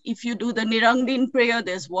 If you do the Nirangdin prayer,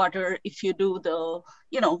 there's water. If you do the,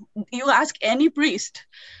 you ask any priest,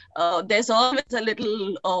 there's always a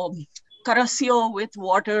little karasio with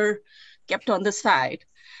water kept on the side.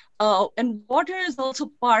 And water is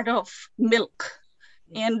also part of milk.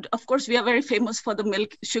 And of course, we are very famous for the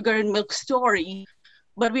milk, sugar and milk story,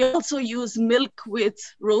 but we also use milk with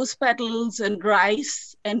rose petals and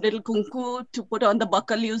rice and little kunku to put on the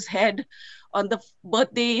Bakalu's head on the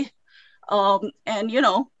birthday. And, you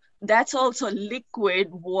know, that's also liquid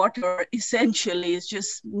water, essentially. It's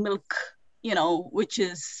just milk, you know, which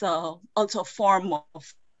is also a form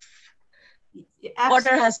of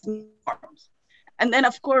water has many forms. And then,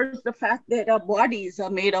 of course, the fact that our bodies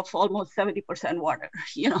are made of almost 70% water,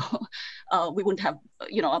 you know, we wouldn't have,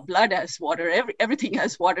 you know, our blood has water, everything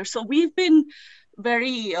has water. So we've been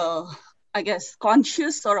very, I guess,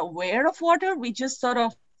 conscious or aware of water. We just sort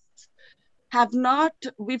of have not,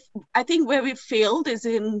 I think where we've failed is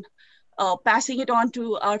in passing it on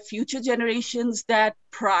to our future generations, that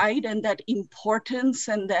pride and that importance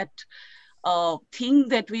and that thing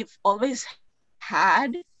that we've always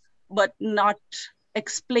had, but not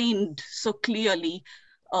explained so clearly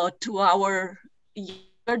to our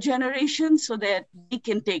younger generation, so that we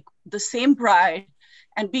can take the same pride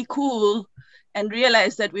and be cool and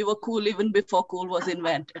realize that we were cool even before cool was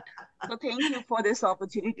invented. So thank you for this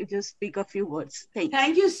opportunity to just speak a few words. Thank you.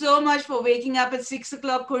 Thank you so much for waking up at 6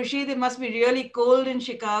 o'clock, Khurshid. It must be really cold in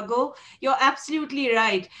Chicago. You're absolutely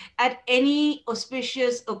right. At any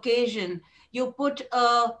auspicious occasion, you put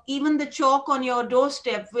even the chalk on your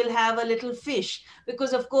doorstep will have a little fish,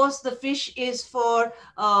 because of course the fish is for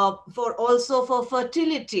also for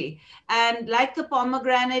fertility. And like the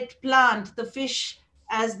pomegranate plant, the fish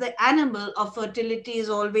as the animal of fertility is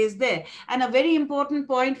always there. And a very important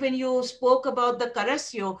point when you spoke about the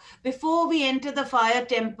karasyo, before we enter the fire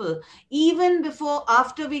temple, even before,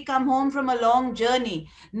 after we come home from a long journey,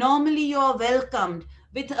 normally you are welcomed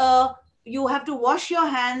with a, you have to wash your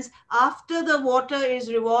hands after the water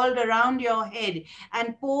is revolved around your head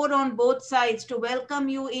and poured on both sides to welcome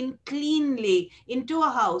you in cleanly into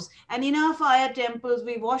a house. And in our fire temples,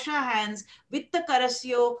 we wash our hands with the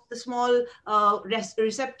karasyo, the small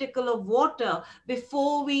receptacle of water,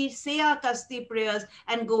 before we say our kasti prayers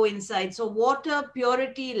and go inside. So water,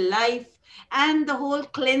 purity, life, and the whole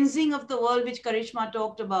cleansing of the world, which Karishma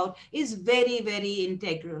talked about, is very, very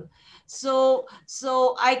integral. So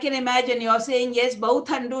I can imagine you're saying, yes, bahut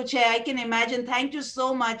thandu chai. I can imagine. Thank you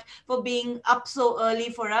so much for being up so early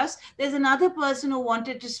for us. There's another person who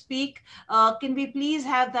wanted to speak. Can we please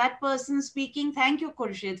have that person speaking? Thank you,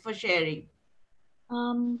 Khurshid, for sharing.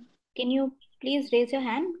 Can you please raise your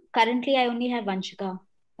hand? Currently, I only have Vanshika.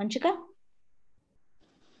 Vanshika?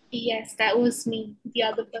 Yes, that was me, the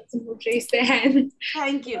other person who raised their hand.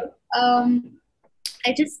 Thank you.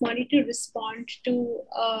 I just wanted to respond to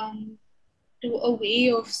a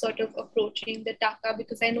way of sort of approaching the Dhaka,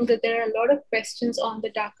 because I know that there are a lot of questions on the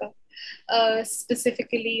Dhaka,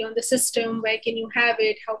 specifically on the system. Where can you have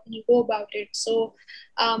it? How can you go about it? So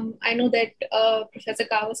I know that Professor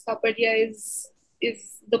Kavas Kapadia is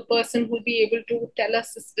the person who will be able to tell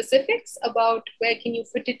us the specifics about where can you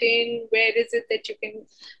fit it in, where is it that you can,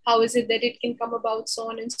 how is it that it can come about, so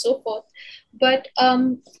on and so forth. But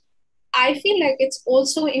I feel like it's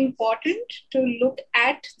also important to look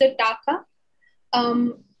at the Dhaka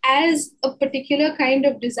as a particular kind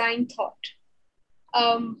of design thought.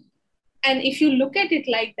 And if you look at it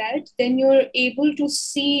like that, then you're able to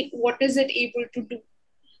see what is it able to do.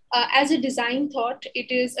 As a design thought,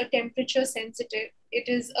 it is a temperature sensitive. It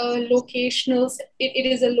is a locational, it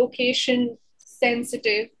is a location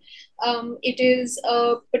sensitive. It is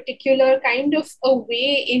a particular kind of a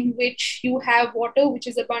way in which you have water, which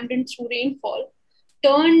is abundant through rainfall,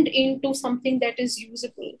 turned into something that is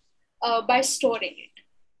usable by storing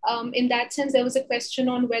it. In that sense, there was a question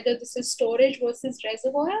on whether this is storage versus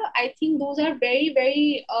reservoir. I think those are very,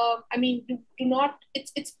 very, I mean, do not,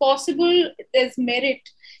 it's possible, there's merit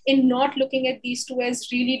in not looking at these two as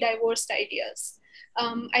really diverse ideas.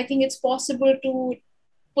 I think it's possible to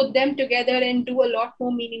put them together and do a lot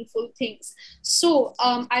more meaningful things. So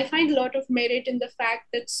I find a lot of merit in the fact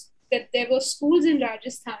that there were schools in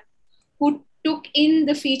Rajasthan who took in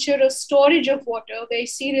the feature of storage of water very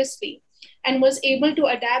seriously and was able to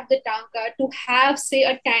adapt the Dhaka to have, say,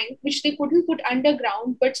 a tank, which they couldn't put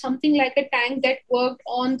underground, but something like a tank that worked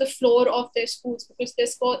on the floor of their schools, because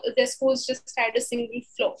their schools just had a single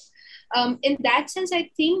floor. In that sense, I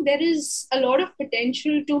think there is a lot of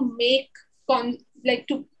potential to make,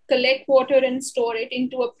 to collect water and store it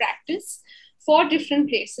into a practice for different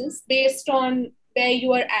places based on where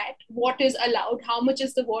you are at, what is allowed, how much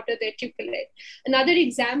is the water that you collect. Another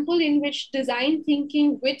example in which design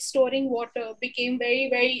thinking with storing water became very,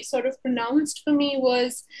 very sort of pronounced for me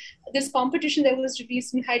was this competition that was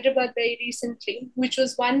released in Hyderabad very recently, which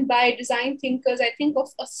was won by design thinkers, I think of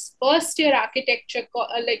a first year architecture,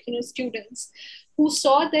 students, who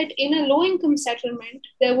saw that in a low income settlement,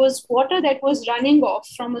 there was water that was running off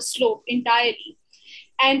from a slope entirely.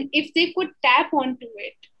 And if they could tap onto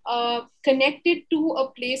it, connect it to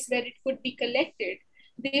a place where it could be collected,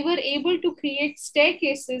 they were able to create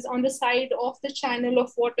staircases on the side of the channel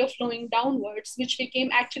of water flowing downwards, which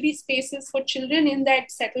became actually spaces for children in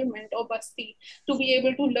that settlement or basti to be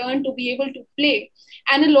able to learn, to be able to play.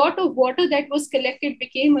 And a lot of water that was collected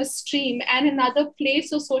became a stream and another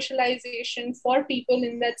place of socialization for people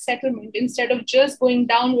in that settlement, instead of just going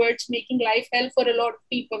downwards, making life hell for a lot of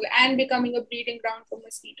people and becoming a breeding ground for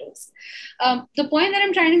mosquitoes. The point that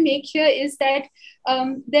I'm trying to make here is that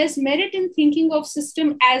there's merit in thinking of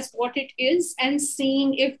system as what it is and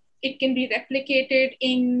seeing if it can be replicated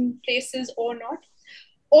in places or not.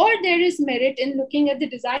 Or there is merit in looking at the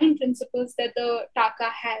design principles that the Taka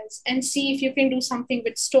has and see if you can do something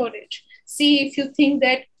with storage. See if you think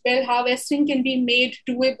that well harvesting can be made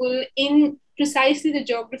doable in precisely the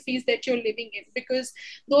geographies that you're living in, because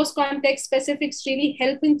those context specifics really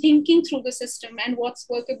help in thinking through the system and what's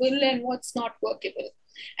workable and what's not workable.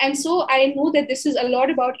 And so I know that this is a lot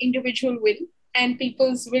about individual will and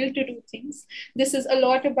people's will to do things. This is a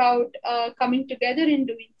lot about coming together in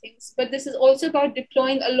doing things, but this is also about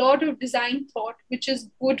deploying a lot of design thought, which is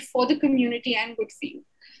good for the community and good for you.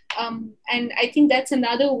 And I think that's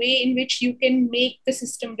another way in which you can make the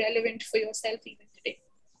system relevant for yourself even today.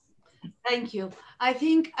 Thank you. I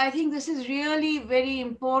think this is really very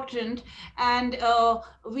important, and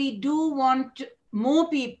we do want more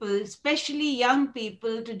people, especially young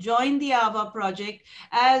people, to join the Ava project.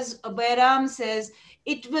 As Bairam says,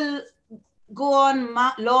 it will go on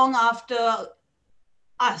long after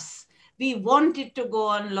us. We want it to go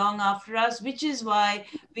on long after us, which is why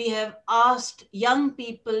we have asked young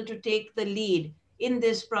people to take the lead in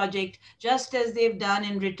this project, just as they've done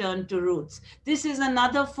in Return to Roots. This is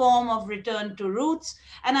another form of Return to Roots,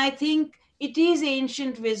 and I think it is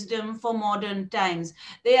ancient wisdom for modern times.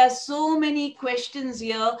 There are so many questions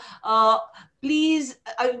here. Please,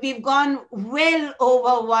 we've gone well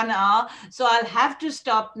over 1 hour, so I'll have to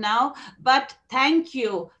stop now. But thank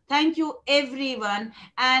you everyone.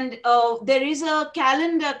 And there is a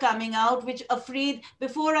calendar coming out, which Afreed,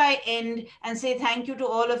 before I end and say thank you to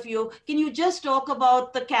all of you, can you just talk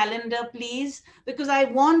about the calendar, please? Because I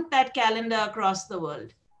want that calendar across the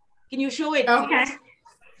world. Can you show it, okay, please?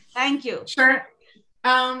 Thank you. Sure.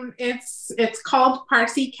 It's called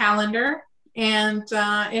Parsi Calendar, and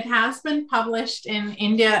it has been published in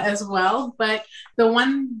India as well. But the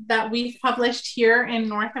one that we've published here in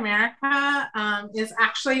North America is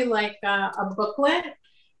actually like a booklet,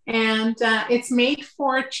 and it's made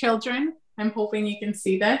for children. I'm hoping you can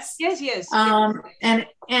see this. Yes, yes. And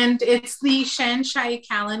it's the Shanshai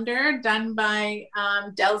calendar done by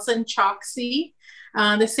Delzin Choksy,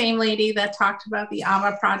 the same lady that talked about the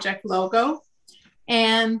Ava Project logo.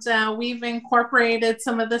 And we've incorporated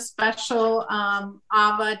some of the special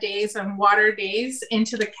Ava days and water days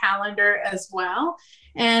into the calendar as well.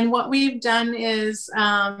 And what we've done is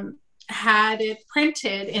had it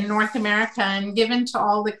printed in North America and given to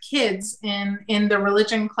all the kids in the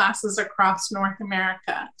religion classes across North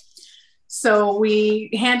America. So we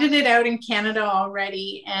handed it out in Canada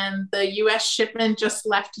already, and the US shipment just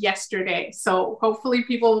left yesterday. So hopefully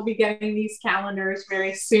people will be getting these calendars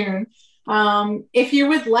very soon. If you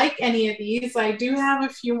would like any of these, I do have a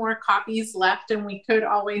few more copies left, and we could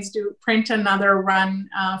always print another run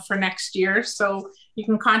for next year. So you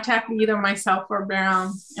can contact either myself or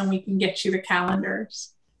Bairam, and we can get you the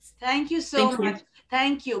calendars. Thank you so much.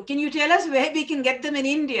 Thank you. Can you tell us where we can get them in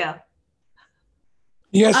India?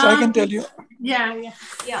 Yes, I can tell you. Yeah,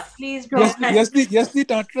 please go. Yes, the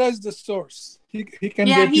Tantra is the source. He can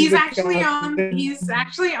yeah, get he's actually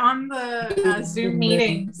on the Zoom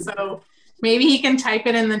meeting, so maybe he can type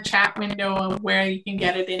it in the chat window of where you can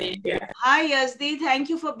get it in India. Hi, Yazdi. Thank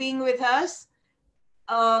you for being with us.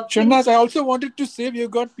 Shernaz, I also wanted to say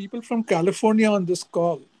we've got people from California on this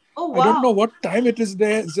call. Oh, wow. I don't know what time it is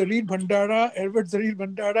there. Edward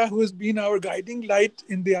Bhandara, who has been our guiding light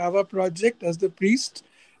in the Ava project as the priest.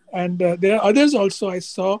 And there are others also I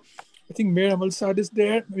saw. I think Mayor Amalsad is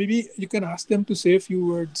there. Maybe you can ask them to say a few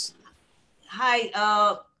words. Hi,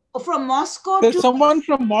 From Moscow There's to... someone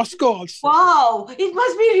from Moscow also. Wow, it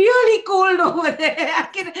must be really cold over there.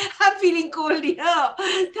 I'm feeling cold here.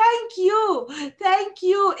 Thank you. Thank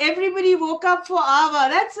you. Everybody woke up for Ava.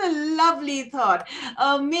 That's a lovely thought.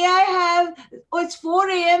 May I have... Oh, it's 4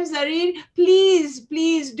 a.m. Zarir.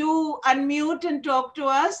 Please do unmute and talk to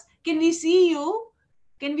us. Can we see you?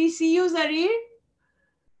 Can we see you, Zarir?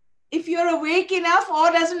 If you're awake enough,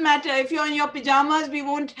 or doesn't matter. If you're in your pajamas, we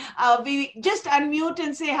won't... we just unmute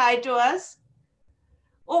and say hi to us.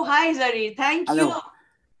 Oh, hi, Zari. Thank you. Hello.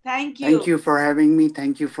 Thank you. Thank you for having me.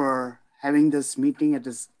 Thank you for having this meeting. It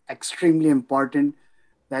is extremely important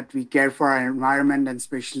that we care for our environment and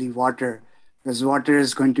especially water, because water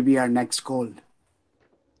is going to be our next goal.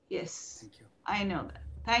 Yes. Thank you. I know that.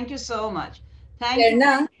 Thank you so much. Thank you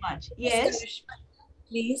very much. Yes.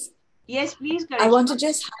 Please. Yes, please, Karishma. I want to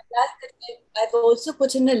just highlight that I've also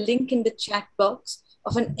put in a link in the chat box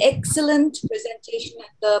of an excellent presentation at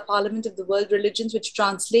the Parliament of the World Religions, which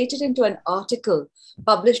translated into an article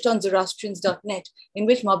published on Zoroastrians.net, in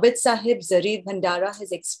which Mabed Sahib Zarir Bhandara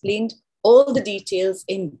has explained all the details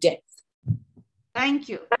in depth. Thank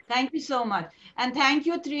you. Thank you so much. And thank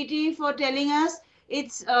you, Triti, for telling us.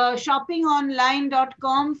 It's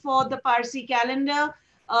shoppingonline.com for the Parsi calendar.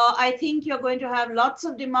 I think you're going to have lots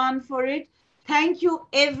of demand for it. Thank you,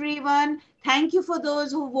 everyone. Thank you for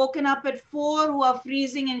those who've woken up at 4, who are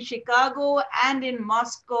freezing in Chicago and in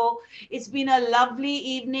Moscow. It's been a lovely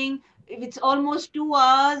evening. It's almost 2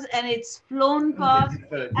 hours and it's flown past,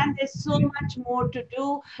 and there's so much more to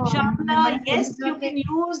do. Shamla, yes, you can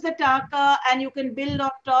use the taka and you can build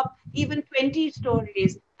on top even 20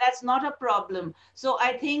 stories. That's not a problem. So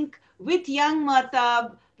I think with young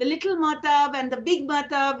Mahtab, the little Mahtab and the big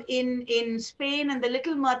Mahtab in Spain and the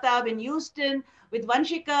little Mahtab in Houston, with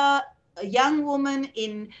Vanshika, a young woman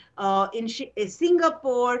in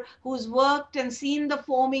Singapore who's worked and seen the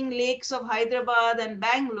foaming lakes of Hyderabad and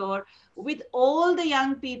Bangalore, with all the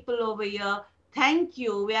young people over here, thank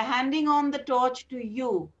you. We are handing on the torch to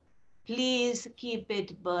you. Please keep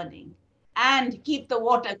it burning and keep the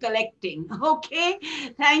water collecting. Okay?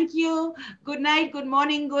 Thank you. Good night, good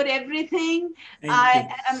morning, good everything. I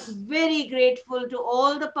am very grateful to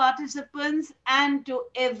all the participants and to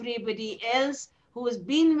everybody else who has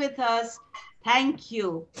been with us. Thank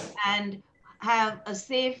you, and have a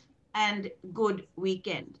safe and good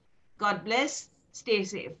weekend. God bless. Stay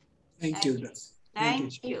safe. Thank you.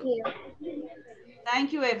 Thank you.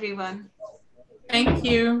 Thank you, everyone. Thank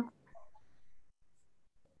you.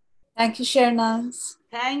 Thank you, Shernaz.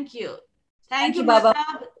 Thank you. Thank you, Baba.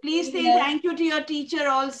 Mahtab. Please say thank you to your teacher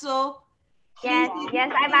also. Yes,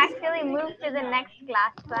 I've actually moved to the next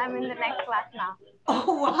class, so I'm in the next class now.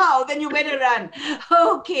 Oh, wow. Then you better run.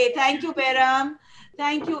 Okay. Thank you, Beram.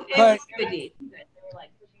 Thank you, everybody.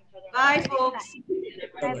 Bye, folks.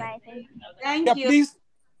 Bye-bye. Thank you.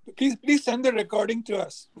 Please send the recording to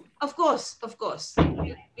us. Of course.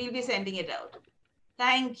 We'll be sending it out.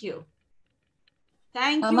 Thank you.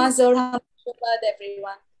 Thank you. Everyone.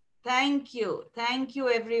 Thank you. Thank you,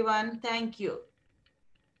 everyone. Thank you.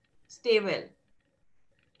 Stay well.